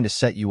was trying to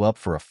set you up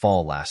for a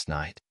fall last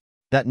night.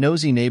 That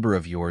nosy neighbor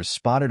of yours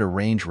spotted a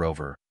Range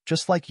Rover,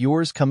 just like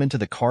yours, come into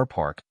the car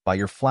park by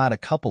your flat a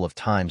couple of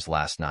times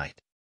last night.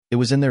 It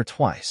was in there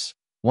twice,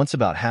 once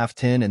about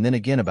 10:30 and then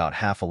again about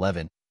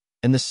 11:30,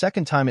 and the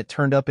second time it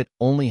turned up it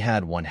only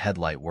had one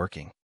headlight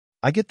working.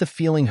 I get the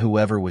feeling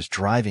whoever was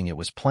driving it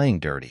was playing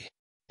dirty.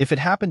 If it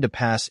happened to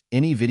pass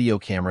any video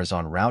cameras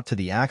en route to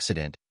the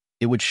accident,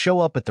 it would show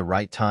up at the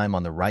right time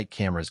on the right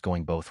cameras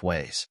going both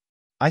ways.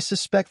 I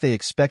suspect they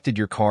expected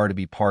your car to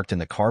be parked in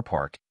the car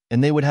park,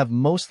 and they would have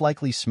most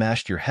likely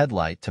smashed your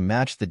headlight to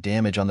match the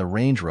damage on the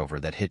Range Rover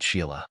that hit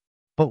Sheila.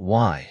 But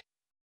why?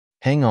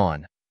 Hang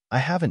on, I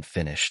haven't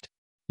finished.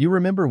 You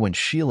remember when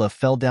Sheila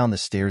fell down the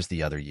stairs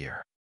the other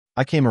year?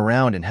 I came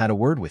around and had a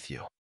word with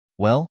you.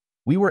 Well,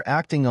 we were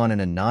acting on an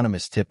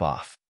anonymous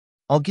tip-off.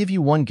 I'll give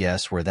you one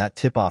guess where that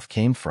tip-off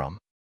came from.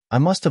 I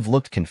must have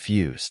looked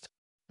confused.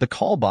 The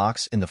call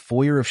box in the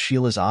foyer of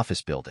Sheila's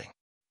office building.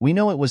 We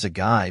know it was a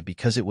guy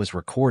because it was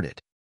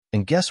recorded.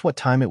 And guess what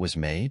time it was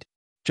made?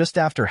 Just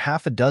after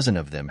half a dozen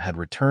of them had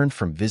returned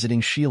from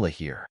visiting Sheila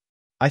here.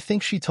 I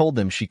think she told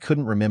them she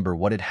couldn't remember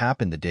what had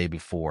happened the day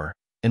before,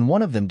 and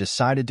one of them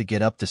decided to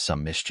get up to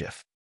some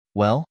mischief.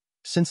 Well,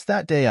 since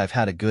that day I've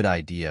had a good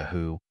idea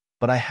who,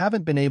 but I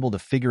haven't been able to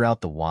figure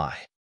out the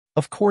why.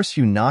 Of course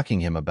you knocking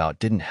him about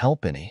didn't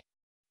help any.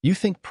 You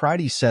think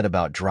Pridey said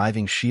about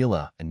driving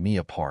Sheila and me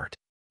apart.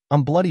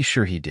 I'm bloody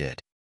sure he did.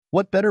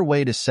 What better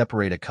way to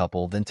separate a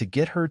couple than to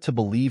get her to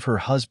believe her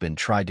husband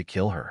tried to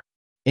kill her?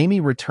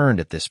 Amy returned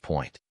at this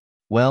point.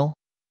 Well,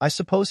 I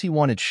suppose he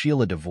wanted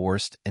Sheila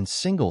divorced and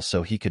single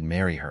so he could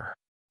marry her.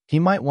 He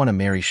might want to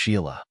marry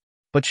Sheila.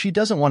 But she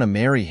doesn't want to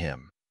marry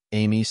him,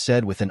 Amy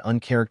said with an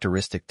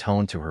uncharacteristic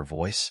tone to her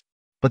voice.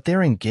 But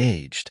they're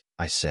engaged,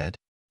 I said.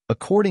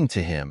 According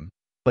to him,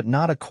 but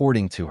not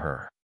according to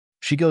her.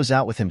 She goes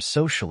out with him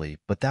socially,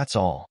 but that's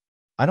all.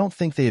 I don't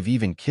think they have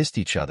even kissed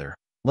each other,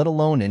 let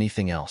alone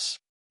anything else.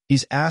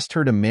 He's asked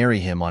her to marry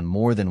him on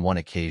more than one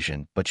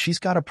occasion, but she's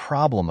got a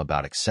problem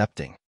about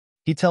accepting.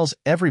 He tells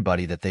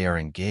everybody that they are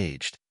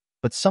engaged,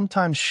 but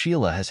sometimes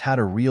Sheila has had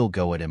a real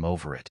go at him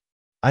over it.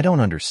 I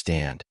don't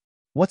understand.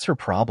 What's her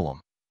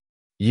problem?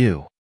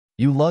 You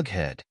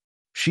lughead.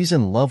 She's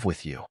in love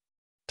with you.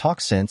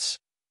 Talk sense,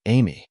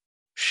 Amy.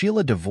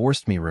 Sheila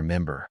divorced me,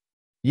 remember?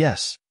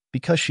 Yes,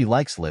 because she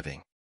likes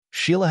living.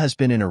 Sheila has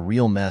been in a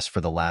real mess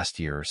for the last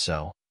year or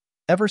so.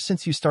 Ever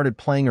since you started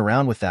playing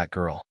around with that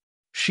girl.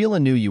 Sheila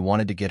knew you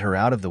wanted to get her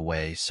out of the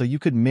way so you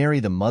could marry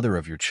the mother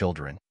of your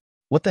children.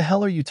 What the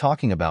hell are you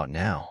talking about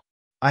now?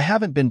 I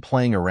haven't been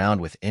playing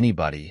around with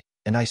anybody,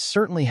 and I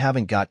certainly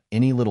haven't got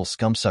any little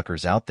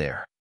scumsuckers out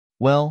there.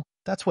 Well,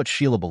 that's what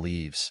Sheila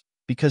believes,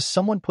 because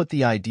someone put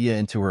the idea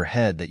into her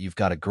head that you've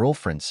got a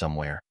girlfriend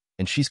somewhere,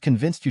 and she's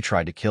convinced you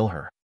tried to kill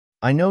her.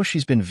 I know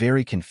she's been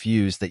very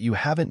confused that you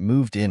haven't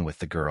moved in with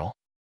the girl.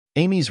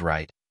 Amy's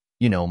right.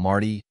 You know,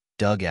 Marty,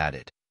 Doug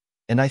added.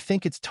 And I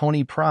think it's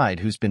Tony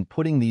Pride who's been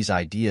putting these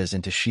ideas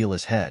into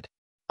Sheila's head.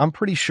 I'm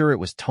pretty sure it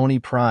was Tony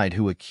Pride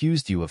who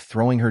accused you of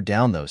throwing her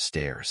down those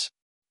stairs.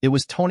 It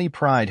was Tony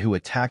Pride who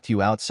attacked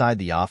you outside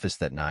the office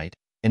that night,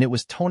 and it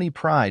was Tony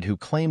Pride who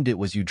claimed it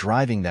was you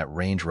driving that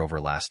Range Rover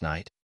last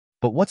night.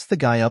 But what's the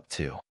guy up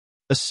to?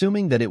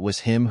 Assuming that it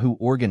was him who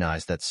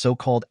organized that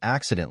so-called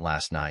accident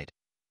last night,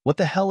 what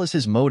the hell is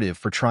his motive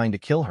for trying to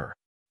kill her?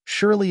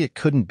 Surely it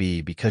couldn't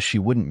be because she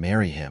wouldn't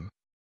marry him.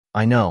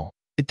 I know.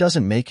 It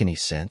doesn't make any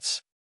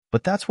sense,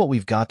 but that's what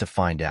we've got to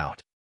find out.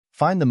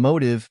 Find the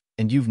motive,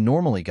 and you've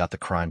normally got the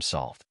crime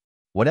solved.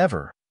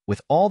 Whatever,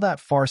 with all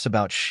that farce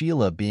about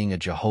Sheila being a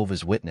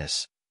Jehovah's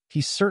Witness, he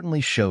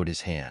certainly showed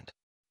his hand.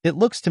 It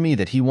looks to me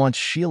that he wants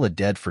Sheila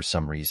dead for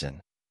some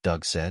reason,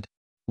 Doug said.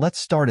 Let's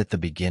start at the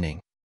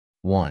beginning.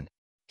 1.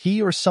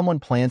 He or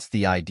someone plants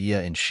the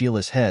idea in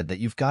Sheila's head that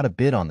you've got a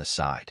bid on the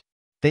side.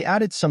 They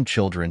added some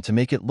children to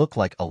make it look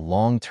like a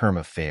long-term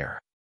affair.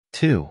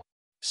 2.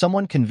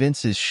 Someone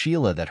convinces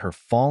Sheila that her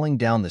falling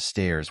down the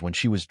stairs when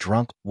she was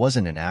drunk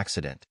wasn't an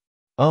accident.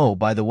 Oh,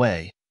 by the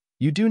way,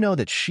 you do know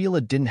that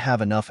Sheila didn't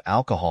have enough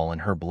alcohol in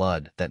her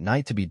blood that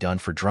night to be done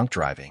for drunk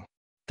driving.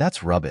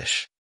 That's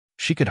rubbish.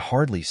 She could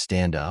hardly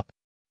stand up.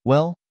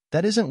 Well,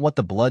 that isn't what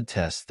the blood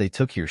tests they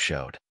took here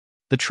showed.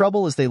 The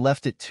trouble is they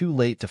left it too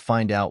late to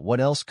find out what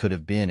else could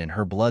have been in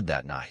her blood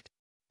that night.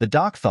 The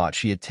doc thought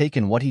she had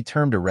taken what he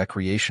termed a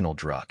recreational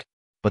drug,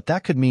 but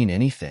that could mean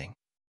anything.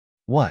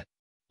 What?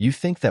 You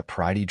think that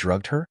Pridey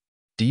drugged her?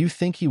 Do you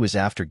think he was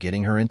after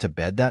getting her into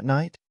bed that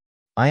night?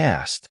 I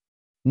asked.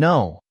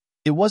 No,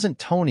 It wasn't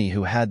Tony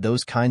who had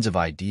those kinds of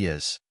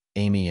ideas,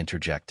 Amy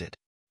interjected.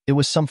 It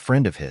was some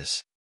friend of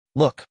his.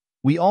 Look,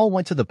 we all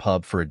went to the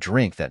pub for a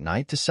drink that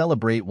night to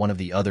celebrate one of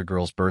the other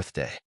girls'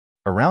 birthday.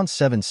 Around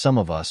 7, some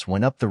of us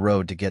went up the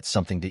road to get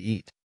something to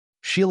eat.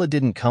 Sheila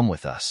didn't come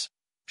with us.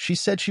 She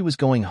said she was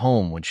going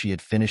home when she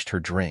had finished her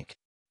drink.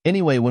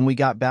 Anyway, when we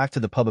got back to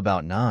the pub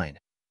about 9,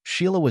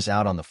 Sheila was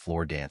out on the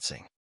floor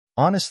dancing.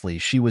 Honestly,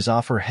 she was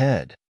off her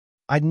head.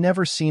 I'd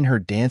never seen her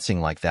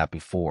dancing like that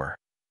before.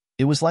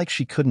 It was like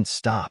she couldn't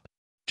stop.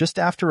 Just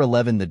after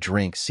 11, the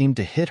drink seemed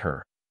to hit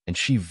her, and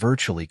she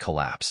virtually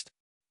collapsed.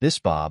 This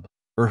Bob,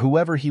 or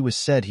whoever he was,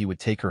 said he would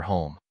take her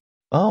home.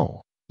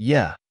 Oh,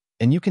 yeah,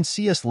 and you can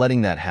see us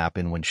letting that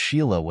happen when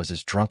Sheila was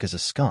as drunk as a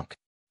skunk.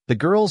 The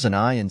girls and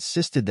I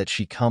insisted that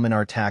she come in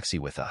our taxi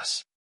with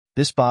us.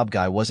 This Bob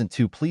guy wasn't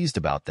too pleased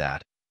about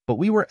that, but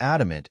we were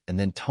adamant, and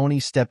then Tony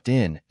stepped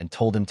in and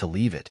told him to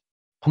leave it.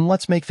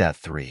 Let's make that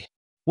 3.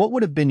 What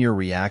would have been your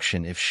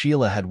reaction if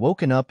Sheila had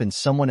woken up in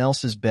someone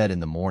else's bed in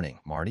the morning,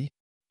 Marty?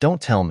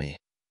 Don't tell me.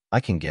 I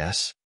can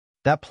guess.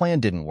 That plan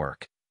didn't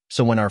work.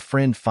 So when our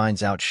friend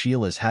finds out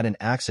Sheila's had an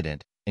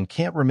accident and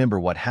can't remember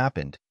what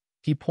happened,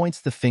 he points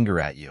the finger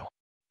at you.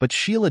 But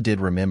Sheila did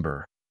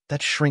remember,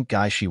 that shrink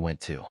guy she went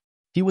to.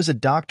 He was a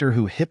doctor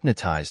who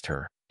hypnotized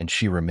her, and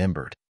she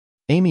remembered.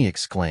 Amy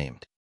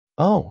exclaimed.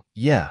 Oh,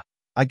 yeah,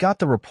 I got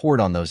the report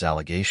on those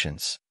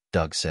allegations,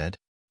 Doug said.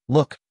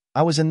 Look,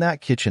 I was in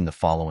that kitchen the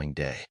following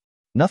day.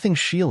 Nothing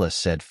Sheila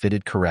said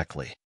fitted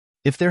correctly.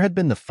 If there had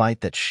been the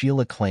fight that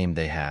Sheila claimed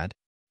they had,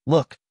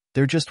 look,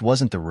 there just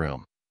wasn't the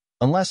room.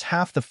 Unless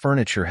half the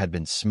furniture had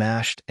been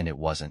smashed, and it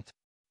wasn't.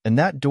 And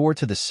that door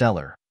to the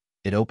cellar,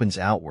 it opens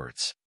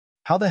outwards.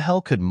 How the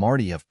hell could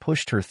Marty have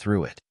pushed her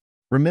through it?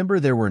 Remember,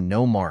 there were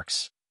no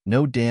marks,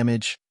 no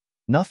damage,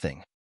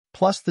 nothing.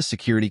 Plus, the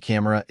security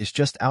camera is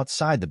just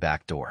outside the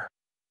back door.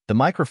 The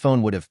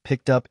microphone would have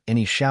picked up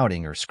any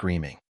shouting or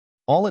screaming.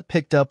 All it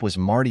picked up was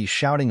Marty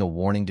shouting a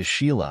warning to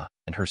Sheila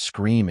and her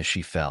scream as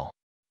she fell.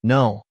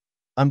 No,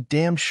 I'm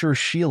damn sure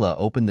Sheila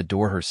opened the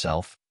door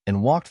herself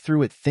and walked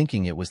through it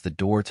thinking it was the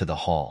door to the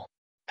hall.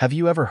 Have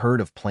you ever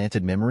heard of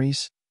planted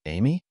memories,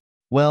 Amy?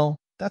 Well,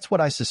 that's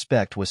what I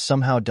suspect was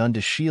somehow done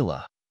to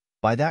Sheila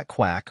by that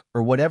quack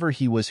or whatever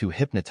he was who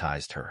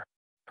hypnotized her.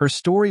 Her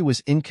story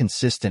was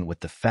inconsistent with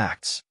the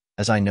facts,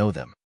 as I know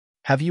them.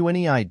 Have you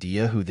any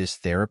idea who this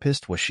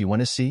therapist was she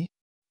went to see?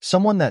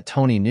 Someone that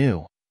Tony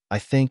knew, I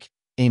think,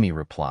 Amy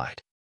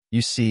replied.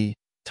 You see,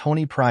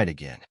 Tony pried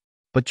again.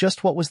 But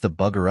just what was the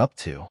bugger up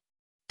to?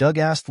 Doug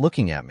asked,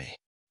 looking at me.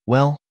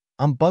 Well,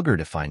 I'm buggered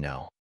if I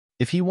know.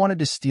 If he wanted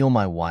to steal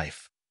my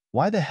wife,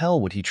 why the hell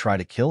would he try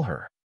to kill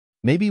her?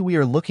 Maybe we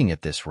are looking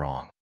at this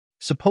wrong.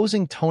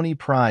 Supposing Tony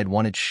Pride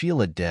wanted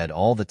Sheila dead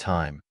all the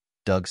time,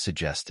 Doug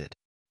suggested.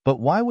 But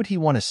why would he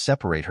want to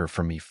separate her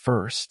from me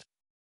first?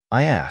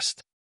 I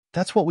asked.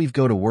 That's what we've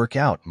got to work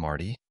out,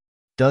 Marty.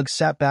 Doug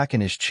sat back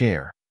in his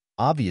chair,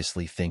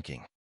 obviously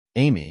thinking.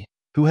 Amy,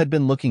 who had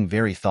been looking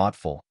very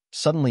thoughtful,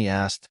 suddenly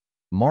asked,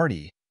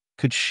 Marty,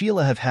 could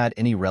Sheila have had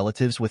any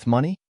relatives with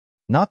money?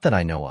 Not that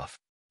I know of.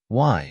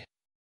 Why?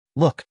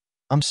 Look,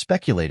 I'm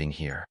speculating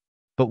here.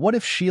 But what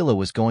if Sheila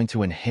was going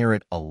to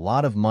inherit a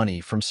lot of money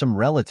from some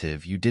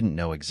relative you didn't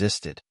know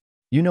existed?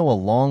 You know, a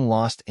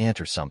long-lost aunt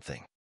or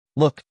something.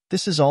 Look,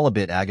 this is all a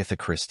bit Agatha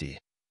Christie.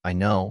 I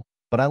know,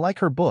 but I like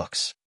her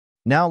books.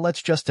 Now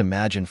let's just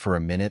imagine for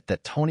a minute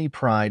that Tony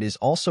Pride is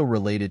also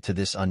related to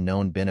this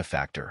unknown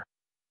benefactor,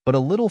 but a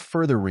little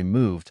further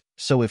removed,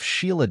 so if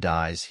Sheila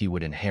dies, he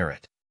would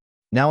inherit.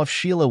 Now if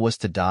Sheila was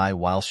to die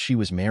whilst she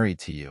was married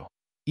to you,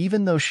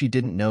 even though she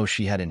didn't know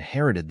she had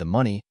inherited the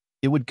money,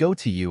 it would go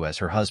to you as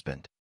her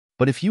husband.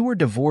 But if you were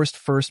divorced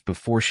first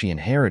before she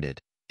inherited,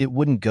 it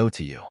wouldn't go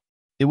to you.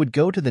 It would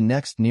go to the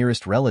next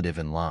nearest relative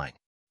in line.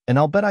 And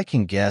I'll bet I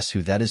can guess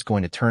who that is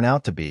going to turn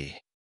out to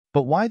be.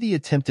 But why the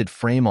attempted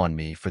frame on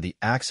me for the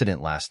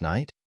accident last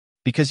night?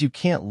 Because you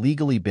can't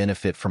legally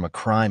benefit from a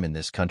crime in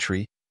this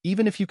country,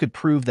 even if you could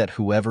prove that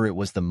whoever it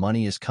was the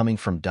money is coming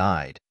from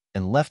died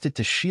and left it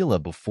to Sheila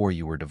before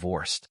you were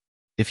divorced.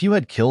 If you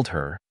had killed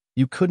her,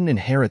 you couldn't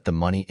inherit the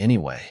money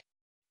anyway.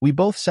 We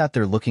both sat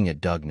there looking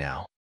at Doug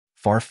now.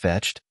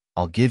 Far-fetched,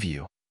 I'll give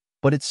you,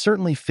 but it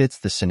certainly fits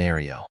the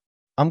scenario.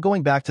 I'm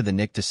going back to the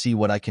Nick to see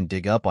what I can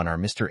dig up on our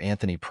Mr.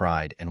 Anthony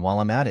Pride, and while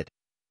I'm at it,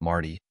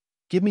 Marty,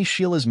 give me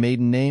Sheila's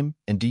maiden name,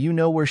 and do you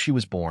know where she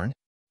was born?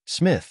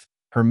 Smith.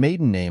 Her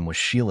maiden name was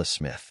Sheila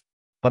Smith.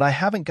 But I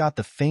haven't got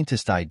the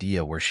faintest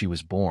idea where she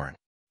was born.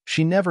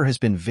 She never has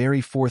been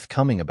very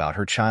forthcoming about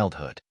her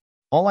childhood.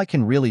 All I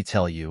can really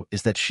tell you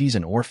is that she's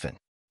an orphan.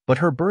 But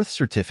her birth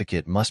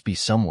certificate must be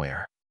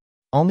somewhere.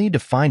 I'll need to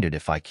find it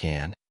if I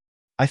can.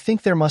 I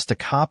think there must a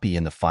copy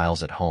in the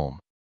files at home.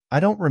 I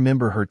don't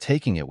remember her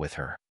taking it with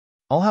her.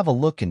 I'll have a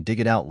look and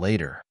dig it out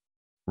later.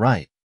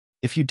 Right.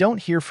 If you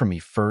don't hear from me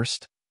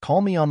first,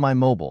 call me on my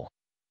mobile.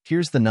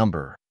 Here's the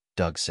number,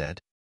 Doug said.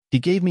 He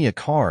gave me a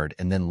card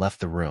and then left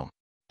the room.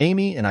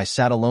 Amy and I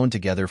sat alone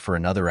together for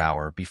another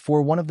hour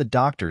before one of the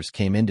doctors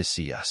came in to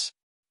see us.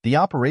 The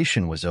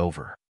operation was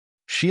over.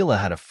 Sheila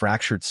had a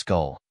fractured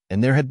skull,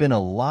 and there had been a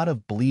lot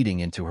of bleeding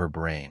into her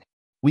brain.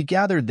 We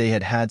gathered they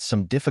had had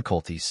some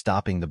difficulty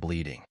stopping the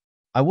bleeding.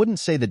 I wouldn't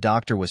say the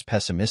doctor was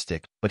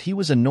pessimistic, but he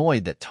was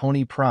annoyed that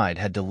Tony Pride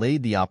had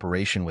delayed the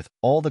operation with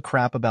all the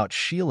crap about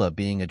Sheila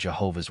being a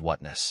Jehovah's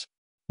Witness.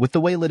 With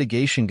the way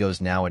litigation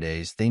goes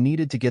nowadays, they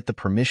needed to get the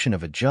permission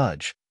of a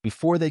judge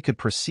before they could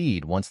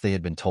proceed once they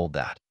had been told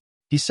that.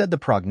 He said the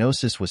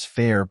prognosis was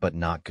fair but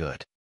not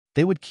good.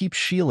 They would keep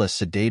Sheila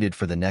sedated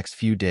for the next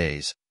few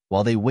days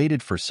while they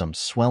waited for some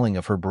swelling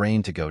of her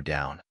brain to go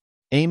down.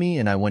 Amy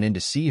and I went in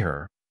to see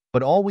her,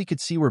 but all we could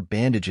see were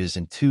bandages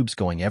and tubes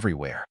going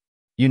everywhere.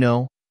 You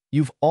know,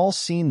 you've all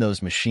seen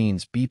those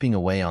machines beeping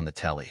away on the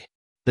telly.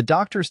 The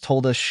doctors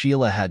told us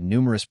Sheila had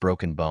numerous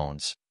broken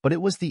bones, but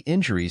it was the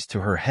injuries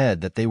to her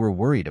head that they were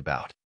worried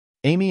about.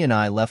 Amy and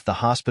I left the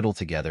hospital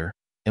together,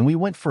 and we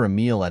went for a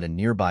meal at a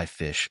nearby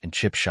fish and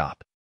chip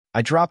shop.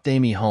 I dropped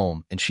Amy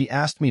home, and she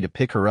asked me to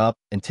pick her up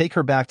and take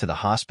her back to the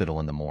hospital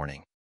in the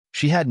morning.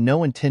 She had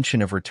no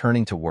intention of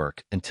returning to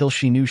work until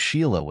she knew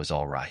Sheila was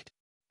all right.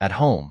 At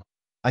home,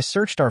 I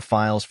searched our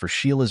files for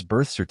Sheila's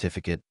birth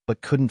certificate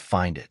but couldn't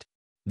find it.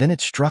 Then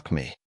it struck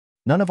me.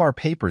 None of our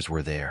papers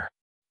were there.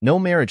 No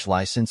marriage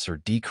license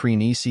or decree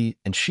nisi,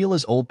 and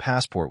Sheila's old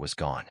passport was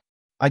gone.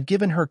 I'd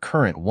given her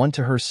current one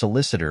to her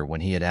solicitor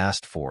when he had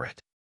asked for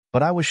it,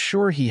 but I was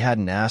sure he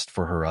hadn't asked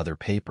for her other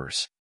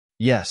papers.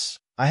 Yes,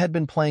 I had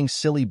been playing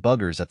silly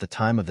buggers at the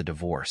time of the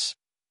divorce.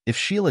 If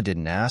Sheila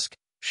didn't ask,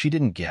 she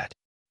didn't get.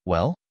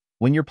 Well,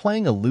 when you're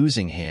playing a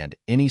losing hand,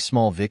 any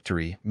small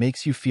victory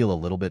makes you feel a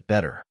little bit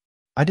better.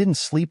 I didn't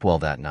sleep well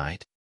that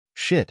night.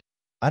 Shit,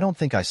 I don't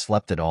think I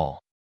slept at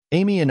all.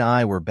 Amy and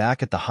I were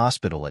back at the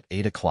hospital at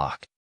 8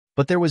 o'clock,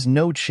 but there was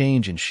no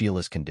change in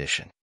Sheila's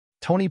condition.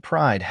 Tony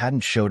Pride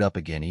hadn't showed up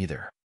again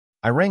either.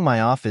 I rang my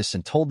office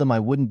and told them I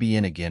wouldn't be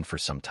in again for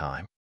some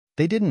time.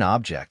 They didn't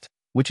object,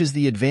 which is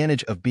the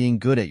advantage of being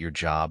good at your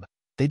job.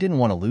 They didn't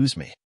want to lose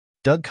me.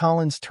 Doug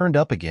Collins turned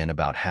up again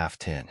about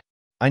 10:30.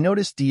 I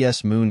noticed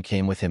DS Moon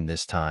came with him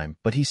this time,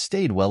 but he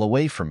stayed well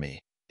away from me,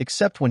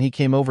 except when he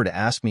came over to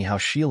ask me how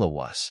Sheila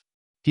was.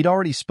 He'd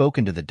already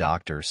spoken to the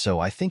doctor, so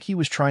I think he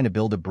was trying to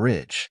build a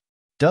bridge.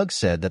 Doug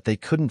said that they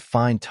couldn't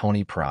find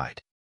Tony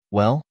Pride.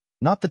 Well,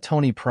 not the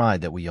Tony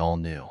Pride that we all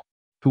knew.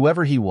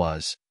 Whoever he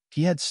was,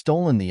 he had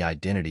stolen the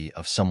identity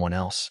of someone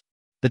else.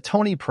 The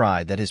Tony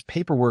Pride that his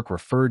paperwork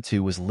referred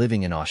to was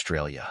living in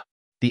Australia.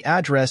 The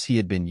address he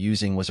had been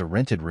using was a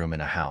rented room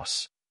in a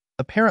house.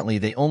 Apparently,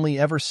 they only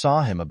ever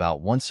saw him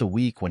about once a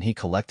week when he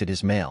collected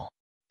his mail.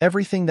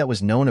 Everything that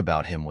was known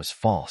about him was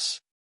false.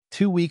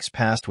 2 weeks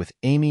passed with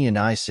Amy and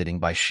I sitting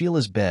by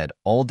Sheila's bed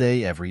all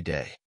day every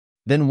day.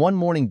 Then one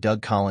morning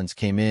Doug Collins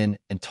came in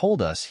and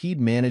told us he'd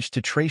managed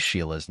to trace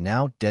Sheila's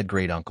now dead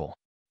great-uncle.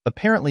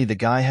 Apparently the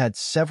guy had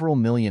several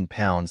million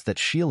pounds that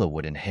Sheila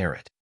would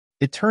inherit.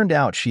 It turned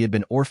out she had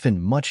been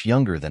orphaned much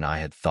younger than I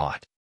had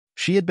thought.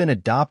 She had been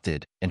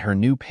adopted and her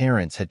new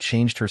parents had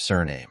changed her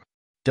surname.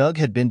 Doug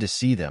had been to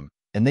see them,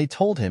 and they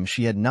told him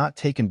she had not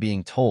taken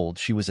being told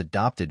she was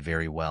adopted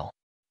very well.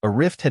 A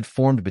rift had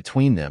formed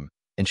between them,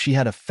 and she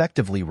had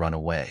effectively run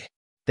away.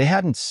 They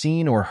hadn't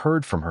seen or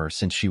heard from her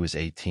since she was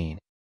 18.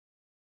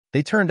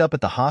 They turned up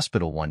at the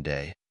hospital one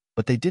day,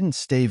 but they didn't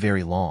stay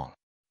very long.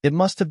 It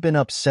must have been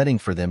upsetting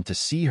for them to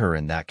see her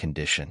in that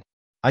condition.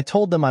 I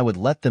told them I would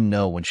let them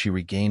know when she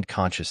regained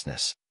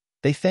consciousness.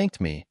 They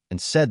thanked me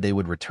and said they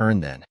would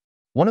return then.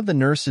 One of the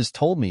nurses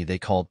told me they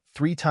called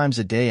 3 times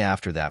a day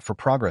after that for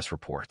progress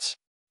reports.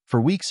 For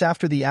weeks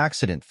after the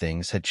accident,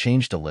 things had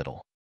changed a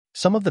little.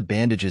 Some of the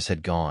bandages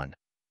had gone,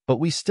 but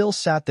we still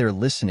sat there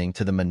listening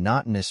to the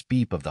monotonous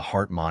beep of the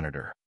heart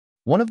monitor.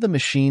 One of the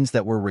machines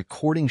that were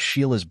recording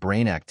Sheila's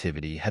brain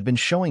activity had been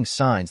showing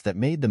signs that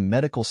made the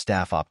medical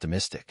staff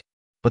optimistic,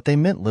 but they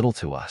meant little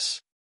to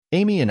us.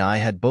 Amy and I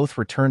had both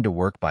returned to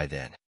work by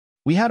then.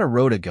 We had a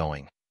rota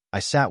going. I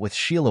sat with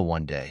Sheila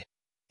one day,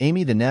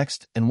 Amy the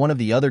next, and one of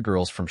the other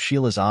girls from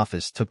Sheila's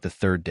office took the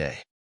third day.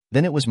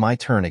 Then it was my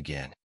turn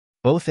again.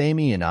 Both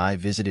Amy and I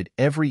visited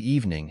every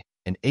evening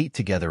and ate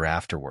together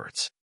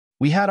afterwards.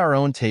 We had our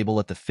own table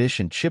at the fish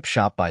and chip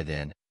shop by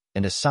then,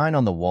 and a sign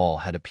on the wall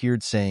had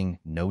appeared saying,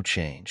 "No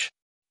change."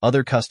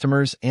 Other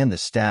customers and the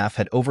staff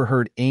had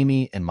overheard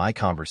Amy and my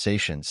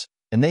conversations,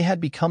 and they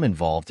had become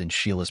involved in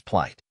Sheila's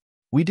plight.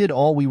 We did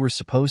all we were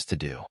supposed to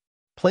do.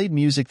 Played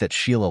music that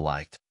Sheila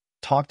liked,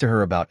 talked to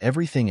her about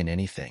everything and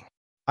anything.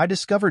 I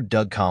discovered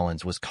Doug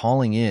Collins was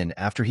calling in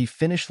after he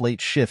finished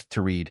late shift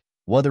to read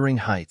Wuthering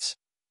Heights,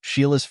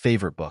 Sheila's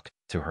favorite book,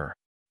 to her.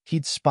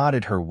 He'd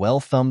spotted her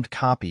well-thumbed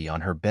copy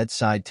on her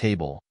bedside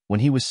table when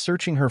he was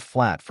searching her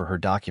flat for her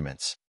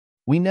documents.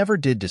 We never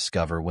did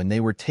discover when they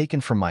were taken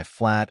from my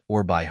flat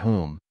or by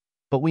whom,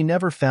 but we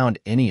never found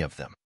any of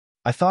them.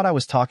 I thought I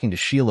was talking to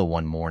Sheila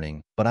one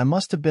morning, but I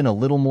must have been a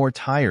little more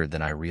tired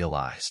than I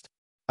realized.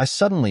 I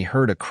suddenly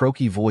heard a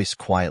croaky voice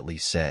quietly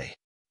say,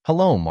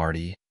 "Hello,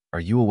 Marty, are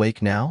you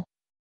awake now?"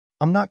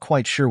 I'm not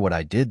quite sure what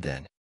I did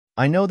then.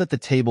 I know that the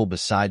table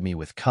beside me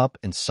with cup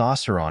and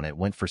saucer on it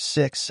went for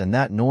 6, and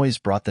that noise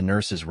brought the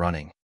nurses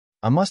running.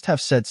 I must have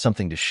said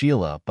something to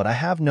Sheila, but I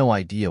have no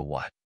idea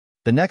what.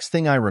 The next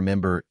thing I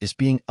remember is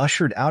being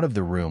ushered out of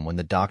the room when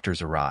the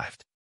doctors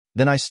arrived.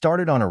 Then I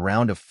started on a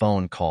round of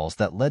phone calls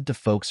that led to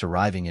folks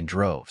arriving in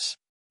droves.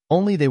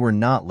 Only they were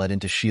not let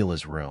into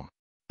Sheila's room.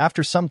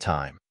 After some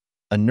time,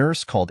 a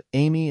nurse called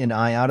Amy and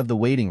I out of the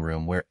waiting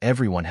room where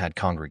everyone had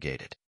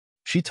congregated.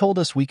 She told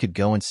us we could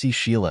go and see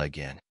Sheila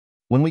again.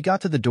 When we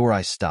got to the door,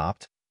 I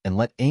stopped and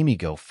let Amy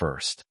go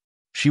first.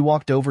 She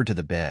walked over to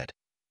the bed.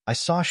 I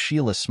saw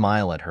Sheila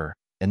smile at her,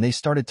 and they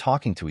started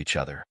talking to each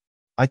other.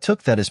 I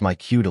took that as my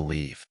cue to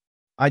leave.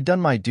 I'd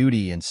done my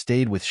duty and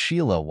stayed with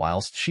Sheila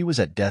whilst she was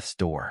at death's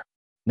door.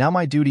 Now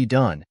my duty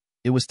done,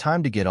 it was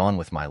time to get on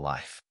with my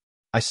life.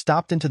 I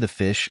stopped into the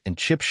fish and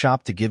chip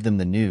shop to give them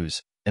the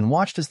news and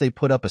watched as they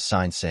put up a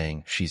sign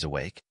saying, "She's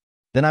awake."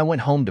 Then I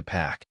went home to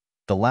pack.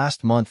 The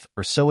last month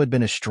or so had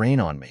been a strain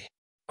on me.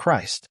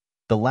 Christ,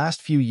 the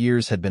last few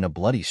years had been a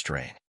bloody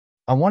strain.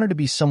 I wanted to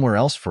be somewhere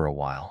else for a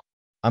while.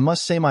 I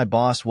must say my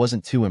boss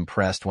wasn't too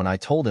impressed when I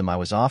told him I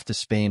was off to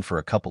Spain for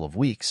a couple of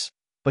weeks,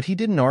 but he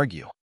didn't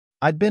argue.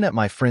 I'd been at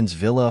my friend's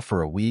villa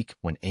for a week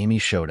when Amy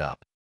showed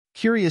up.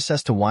 Curious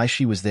as to why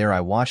she was there, I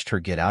watched her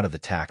get out of the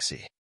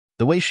taxi.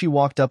 The way she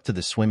walked up to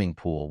the swimming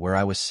pool where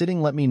I was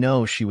sitting let me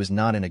know she was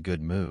not in a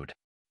good mood.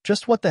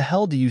 "Just what the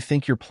hell do you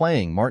think you're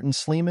playing, Martin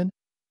Sleeman?"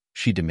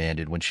 she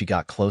demanded when she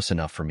got close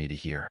enough for me to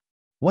hear.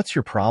 "What's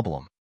your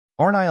problem?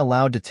 Aren't I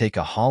allowed to take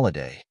a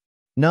holiday?"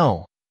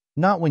 "No,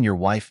 not when your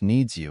wife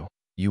needs you,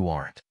 you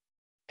aren't."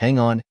 "Hang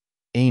on,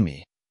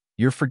 Amy.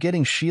 You're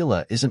forgetting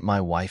Sheila isn't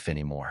my wife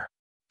anymore.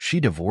 She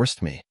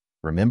divorced me,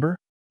 remember?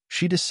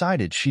 She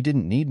decided she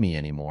didn't need me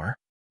anymore."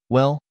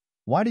 "Well,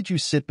 why did you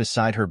sit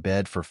beside her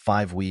bed for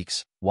 5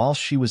 weeks while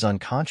she was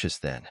unconscious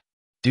then?"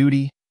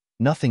 "Duty,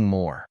 nothing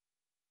more.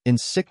 In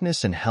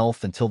sickness and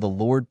health until the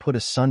Lord put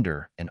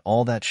asunder and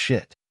all that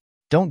shit."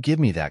 "Don't give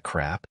me that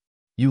crap.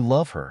 You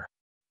love her."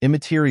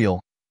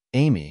 "Immaterial,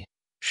 Amy.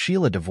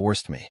 Sheila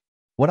divorced me.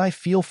 What I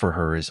feel for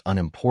her is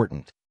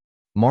unimportant."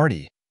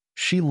 "Marty,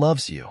 she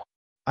loves you."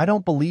 "I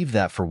don't believe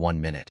that for 1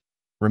 minute.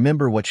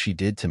 Remember what she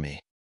did to me.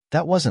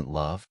 That wasn't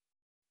love."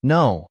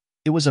 "No,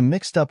 it was a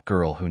mixed-up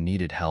girl who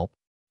needed help.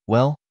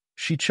 Well,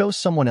 she chose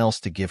someone else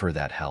to give her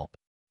that help.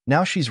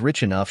 Now she's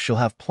rich enough, she'll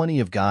have plenty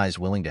of guys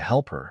willing to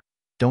help her.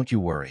 Don't you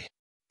worry."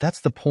 "That's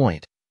the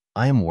point.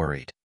 I am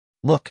worried.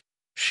 Look,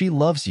 she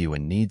loves you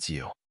and needs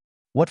you."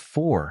 "What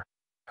for?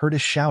 Her to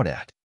shout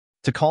at?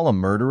 To call a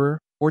murderer?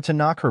 Or to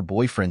knock her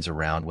boyfriends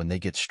around when they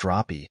get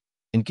stroppy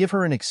and give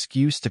her an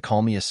excuse to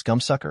call me a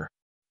scumsucker?"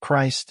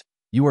 "Christ,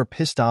 you are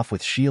pissed off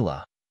with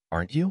Sheila,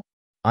 aren't you?"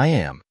 "I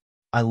am.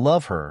 I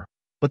love her,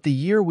 but the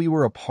year we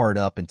were apart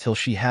up until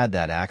she had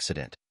that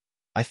accident,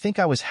 I think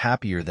I was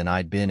happier than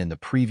I'd been in the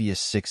previous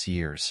 6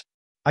 years.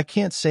 I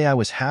can't say I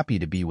was happy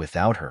to be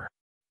without her,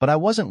 but I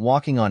wasn't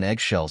walking on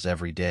eggshells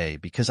every day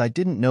because I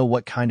didn't know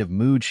what kind of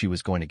mood she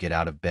was going to get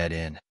out of bed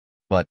in.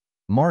 But,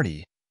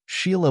 Marty,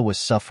 Sheila was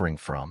suffering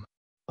from,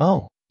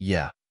 oh,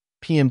 yeah,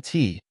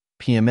 PMT,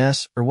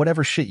 PMS, or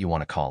whatever shit you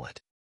want to call it.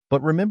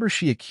 But remember,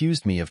 she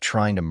accused me of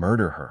trying to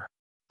murder her.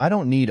 I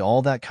don't need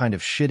all that kind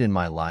of shit in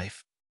my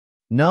life."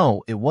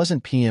 "No, it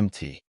wasn't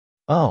PMT.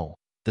 Oh,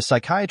 the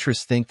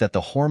psychiatrists think that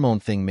the hormone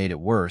thing made it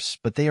worse,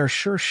 but they are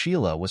sure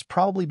Sheila was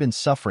probably been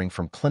suffering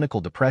from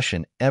clinical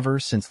depression ever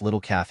since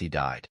little Kathy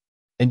died.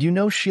 And you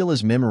know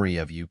Sheila's memory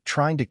of you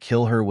trying to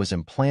kill her was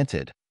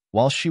implanted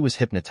while she was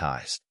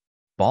hypnotized.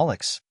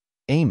 Bollocks,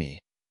 Amy.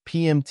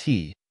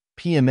 PMT,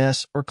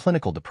 PMS, or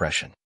clinical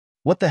depression.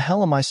 What the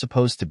hell am I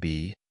supposed to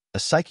be, a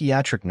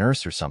psychiatric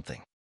nurse or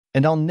something?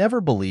 And I'll never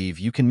believe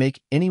you can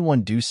make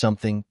anyone do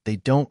something they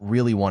don't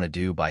really want to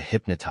do by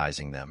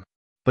hypnotizing them."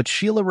 But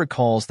Sheila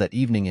recalls that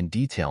evening in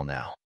detail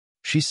now.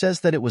 She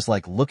says that it was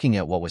like looking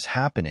at what was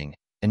happening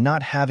and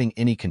not having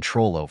any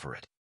control over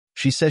it.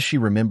 She says she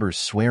remembers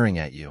swearing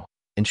at you,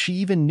 and she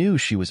even knew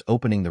she was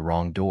opening the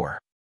wrong door.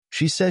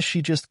 She says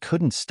she just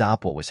couldn't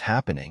stop what was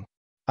happening.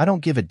 "I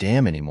don't give a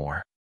damn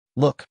anymore.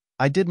 Look,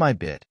 I did my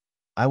bit.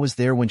 I was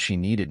there when she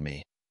needed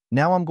me.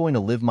 Now I'm going to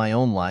live my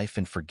own life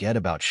and forget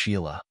about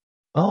Sheila."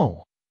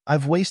 "Oh,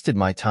 I've wasted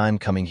my time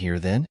coming here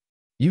then?"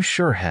 "You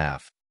sure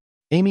have."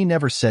 Amy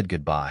never said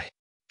goodbye.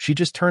 She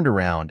just turned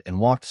around and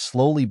walked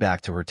slowly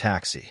back to her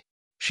taxi.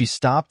 She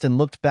stopped and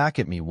looked back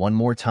at me one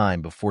more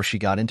time before she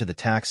got into the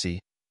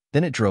taxi,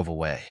 then it drove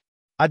away.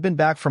 I'd been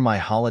back from my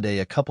holiday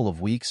a couple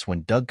of weeks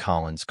when Doug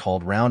Collins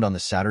called round on the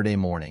Saturday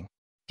morning.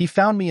 He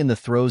found me in the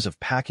throes of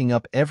packing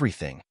up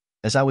everything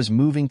as I was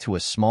moving to a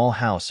small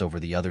house over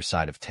the other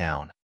side of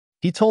town.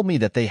 He told me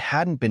that they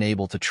hadn't been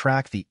able to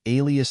track the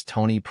alias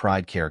Tony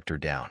Pride character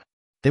down.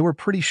 They were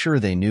pretty sure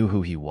they knew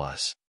who he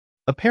was.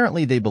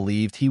 Apparently they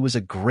believed he was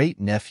a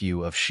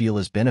great-nephew of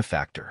Sheila's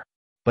benefactor,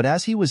 but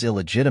as he was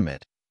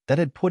illegitimate, that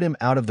had put him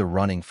out of the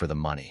running for the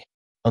money,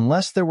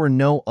 unless there were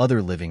no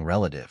other living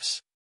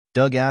relatives.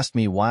 Doug asked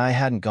me why I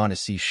hadn't gone to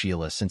see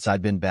Sheila since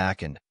I'd been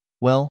back and,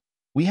 well,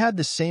 we had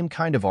the same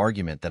kind of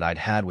argument that I'd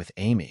had with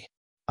Amy.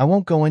 I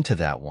won't go into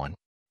that one.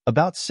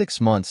 About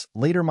 6 months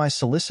later, my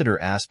solicitor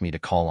asked me to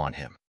call on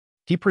him.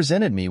 He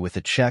presented me with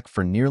a check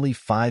for nearly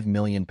 £5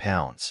 million.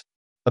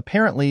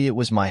 Apparently, it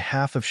was my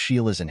half of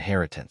Sheila's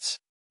inheritance.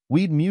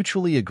 We'd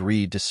mutually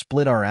agreed to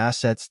split our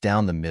assets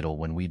down the middle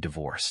when we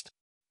divorced.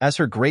 As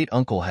her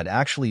great-uncle had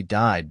actually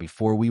died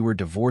before we were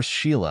divorced,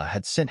 Sheila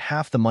had sent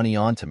half the money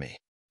on to me.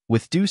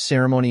 With due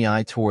ceremony,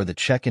 I tore the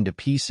check into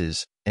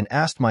pieces and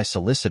asked my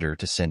solicitor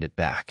to send it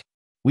back.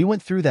 We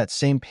went through that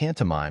same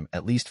pantomime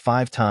at least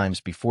 5 times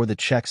before the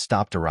check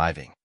stopped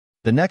arriving.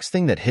 The next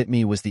thing that hit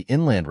me was the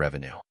Inland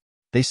Revenue.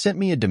 They sent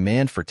me a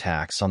demand for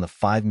tax on the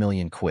 5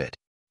 million quid.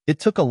 It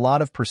took a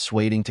lot of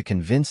persuading to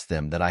convince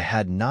them that I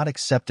had not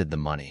accepted the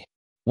money.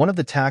 One of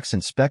the tax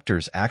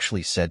inspectors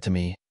actually said to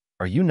me,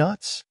 "Are you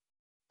nuts?"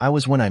 I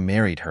was when I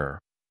married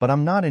her, but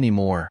I'm not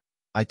anymore,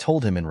 I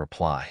told him in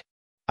reply.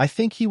 I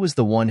think he was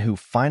the one who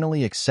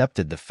finally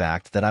accepted the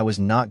fact that I was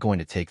not going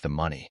to take the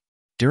money.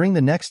 During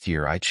the next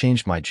year, I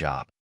changed my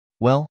job.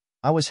 Well,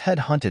 I was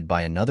headhunted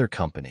by another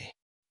company.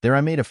 There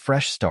I made a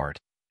fresh start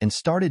and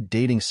started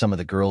dating some of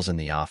the girls in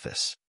the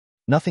office.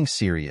 Nothing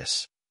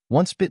serious.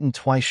 Once bitten,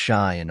 twice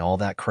shy and all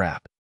that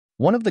crap.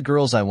 One of the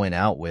girls I went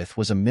out with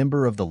was a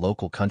member of the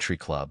local country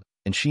club,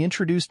 and she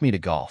introduced me to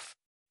golf.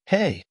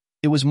 Hey,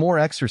 it was more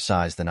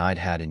exercise than I'd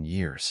had in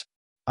years.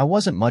 I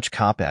wasn't much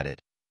cop at it,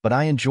 but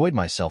I enjoyed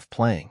myself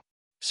playing.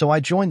 So I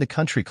joined the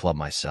country club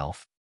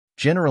myself.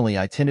 Generally,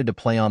 I tended to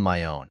play on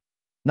my own.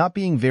 Not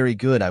being very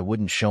good, I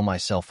wouldn't show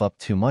myself up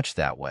too much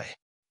that way.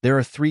 There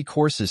are 3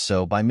 courses,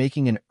 so by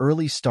making an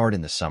early start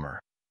in the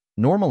summer.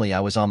 Normally,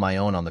 I was on my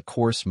own on the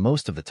course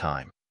most of the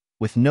time,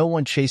 with no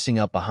one chasing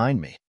up behind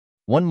me.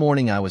 One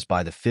morning, I was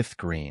by the 5th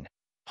green,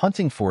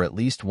 hunting for at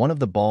least one of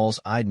the balls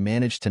I'd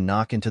managed to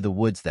knock into the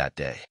woods that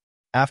day.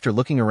 After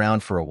looking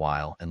around for a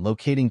while and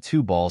locating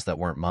 2 balls that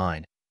weren't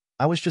mine,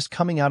 I was just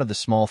coming out of the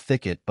small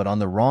thicket but on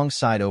the wrong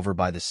side over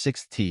by the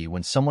 6th tee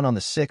when someone on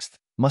the 6th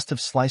must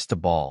have sliced a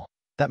ball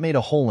that made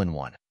a hole in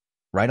one,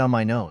 right on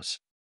my nose.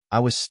 I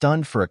was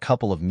stunned for a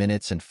couple of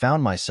minutes and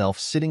found myself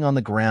sitting on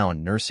the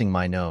ground nursing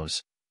my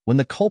nose when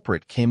the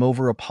culprit came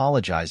over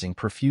apologizing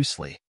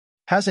profusely.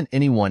 "Hasn't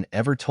anyone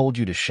ever told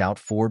you to shout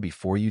 4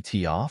 before you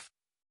tee off?"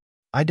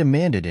 I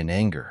demanded in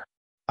anger.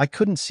 I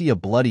couldn't see a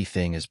bloody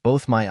thing as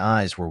both my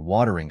eyes were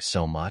watering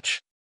so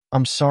much.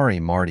 "I'm sorry,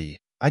 Marty.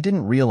 I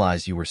didn't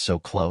realize you were so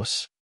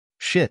close."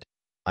 Shit,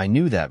 I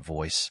knew that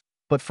voice,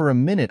 but for a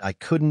minute I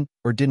couldn't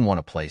or didn't want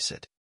to place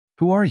it.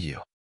 "Who are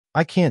you?"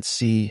 "I can't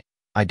see,"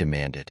 I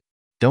demanded.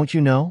 "Don't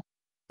you know?"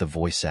 the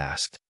voice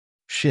asked.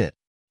 Shit,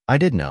 I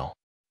did know,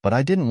 but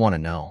I didn't want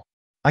to know.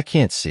 "I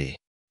can't see."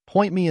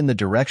 "Point me in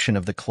the direction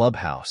of the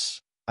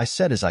clubhouse," I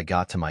said as I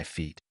got to my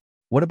feet.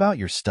 "What about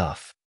your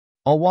stuff?"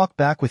 "I'll walk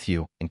back with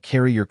you and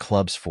carry your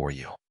clubs for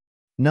you."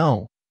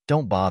 "No,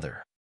 don't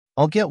bother.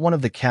 I'll get one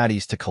of the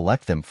caddies to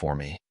collect them for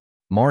me."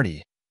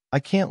 "Marty, I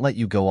can't let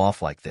you go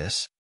off like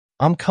this.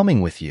 I'm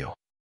coming with you."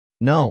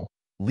 "No,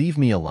 leave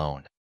me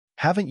alone.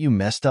 Haven't you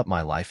messed up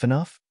my life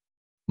enough?"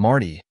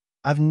 "Marty,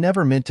 I've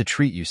never meant to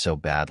treat you so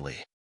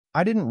badly.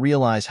 I didn't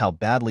realize how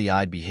badly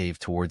I'd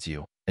behaved towards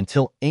you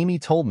until Amy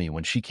told me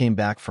when she came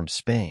back from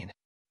Spain."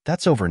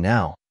 "That's over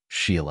now,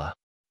 Sheila.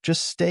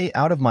 Just stay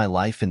out of my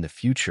life in the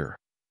future,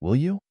 will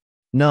you?"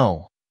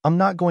 "No, I'm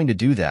not going to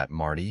do that,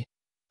 Marty.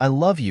 I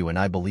love you and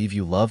I believe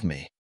you love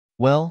me."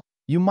 "Well,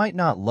 you might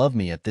not love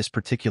me at this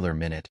particular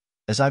minute,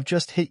 as I've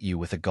just hit you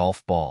with a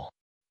golf ball.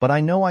 But I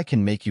know I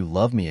can make you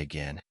love me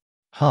again."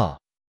 "Huh.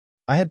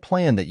 I had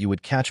planned that you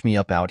would catch me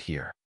up out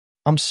here.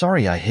 I'm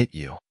sorry I hit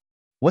you."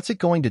 "What's it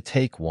going to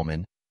take,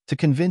 woman, to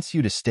convince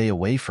you to stay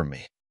away from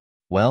me?"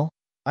 "Well,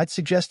 I'd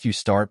suggest you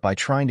start by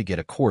trying to get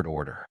a court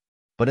order.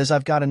 But as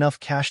I've got enough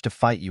cash to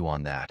fight you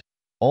on that,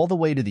 all the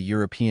way to the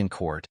European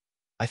court,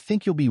 I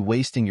think you'll be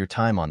wasting your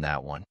time on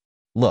that one.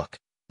 Look,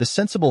 the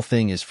sensible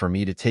thing is for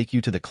me to take you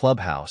to the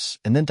clubhouse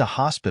and then to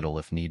hospital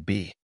if need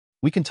be.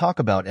 We can talk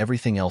about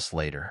everything else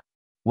later."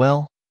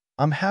 "Well,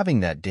 I'm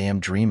having that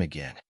damn dream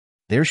again.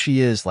 There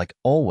she is, like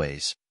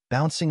always,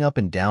 bouncing up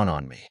and down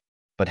on me.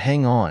 But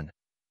hang on,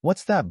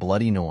 what's that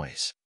bloody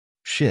noise?"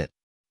 "Shit,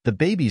 the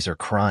babies are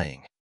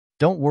crying."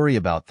 "Don't worry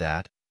about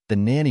that, the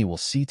nanny will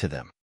see to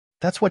them."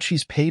 "That's what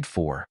she's paid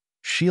for."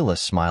 Sheila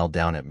smiled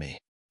down at me.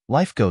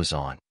 Life goes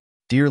on.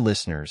 Dear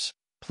listeners,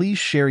 please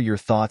share your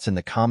thoughts in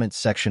the comments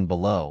section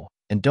below,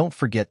 and don't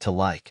forget to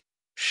like,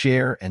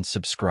 share, and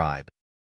subscribe.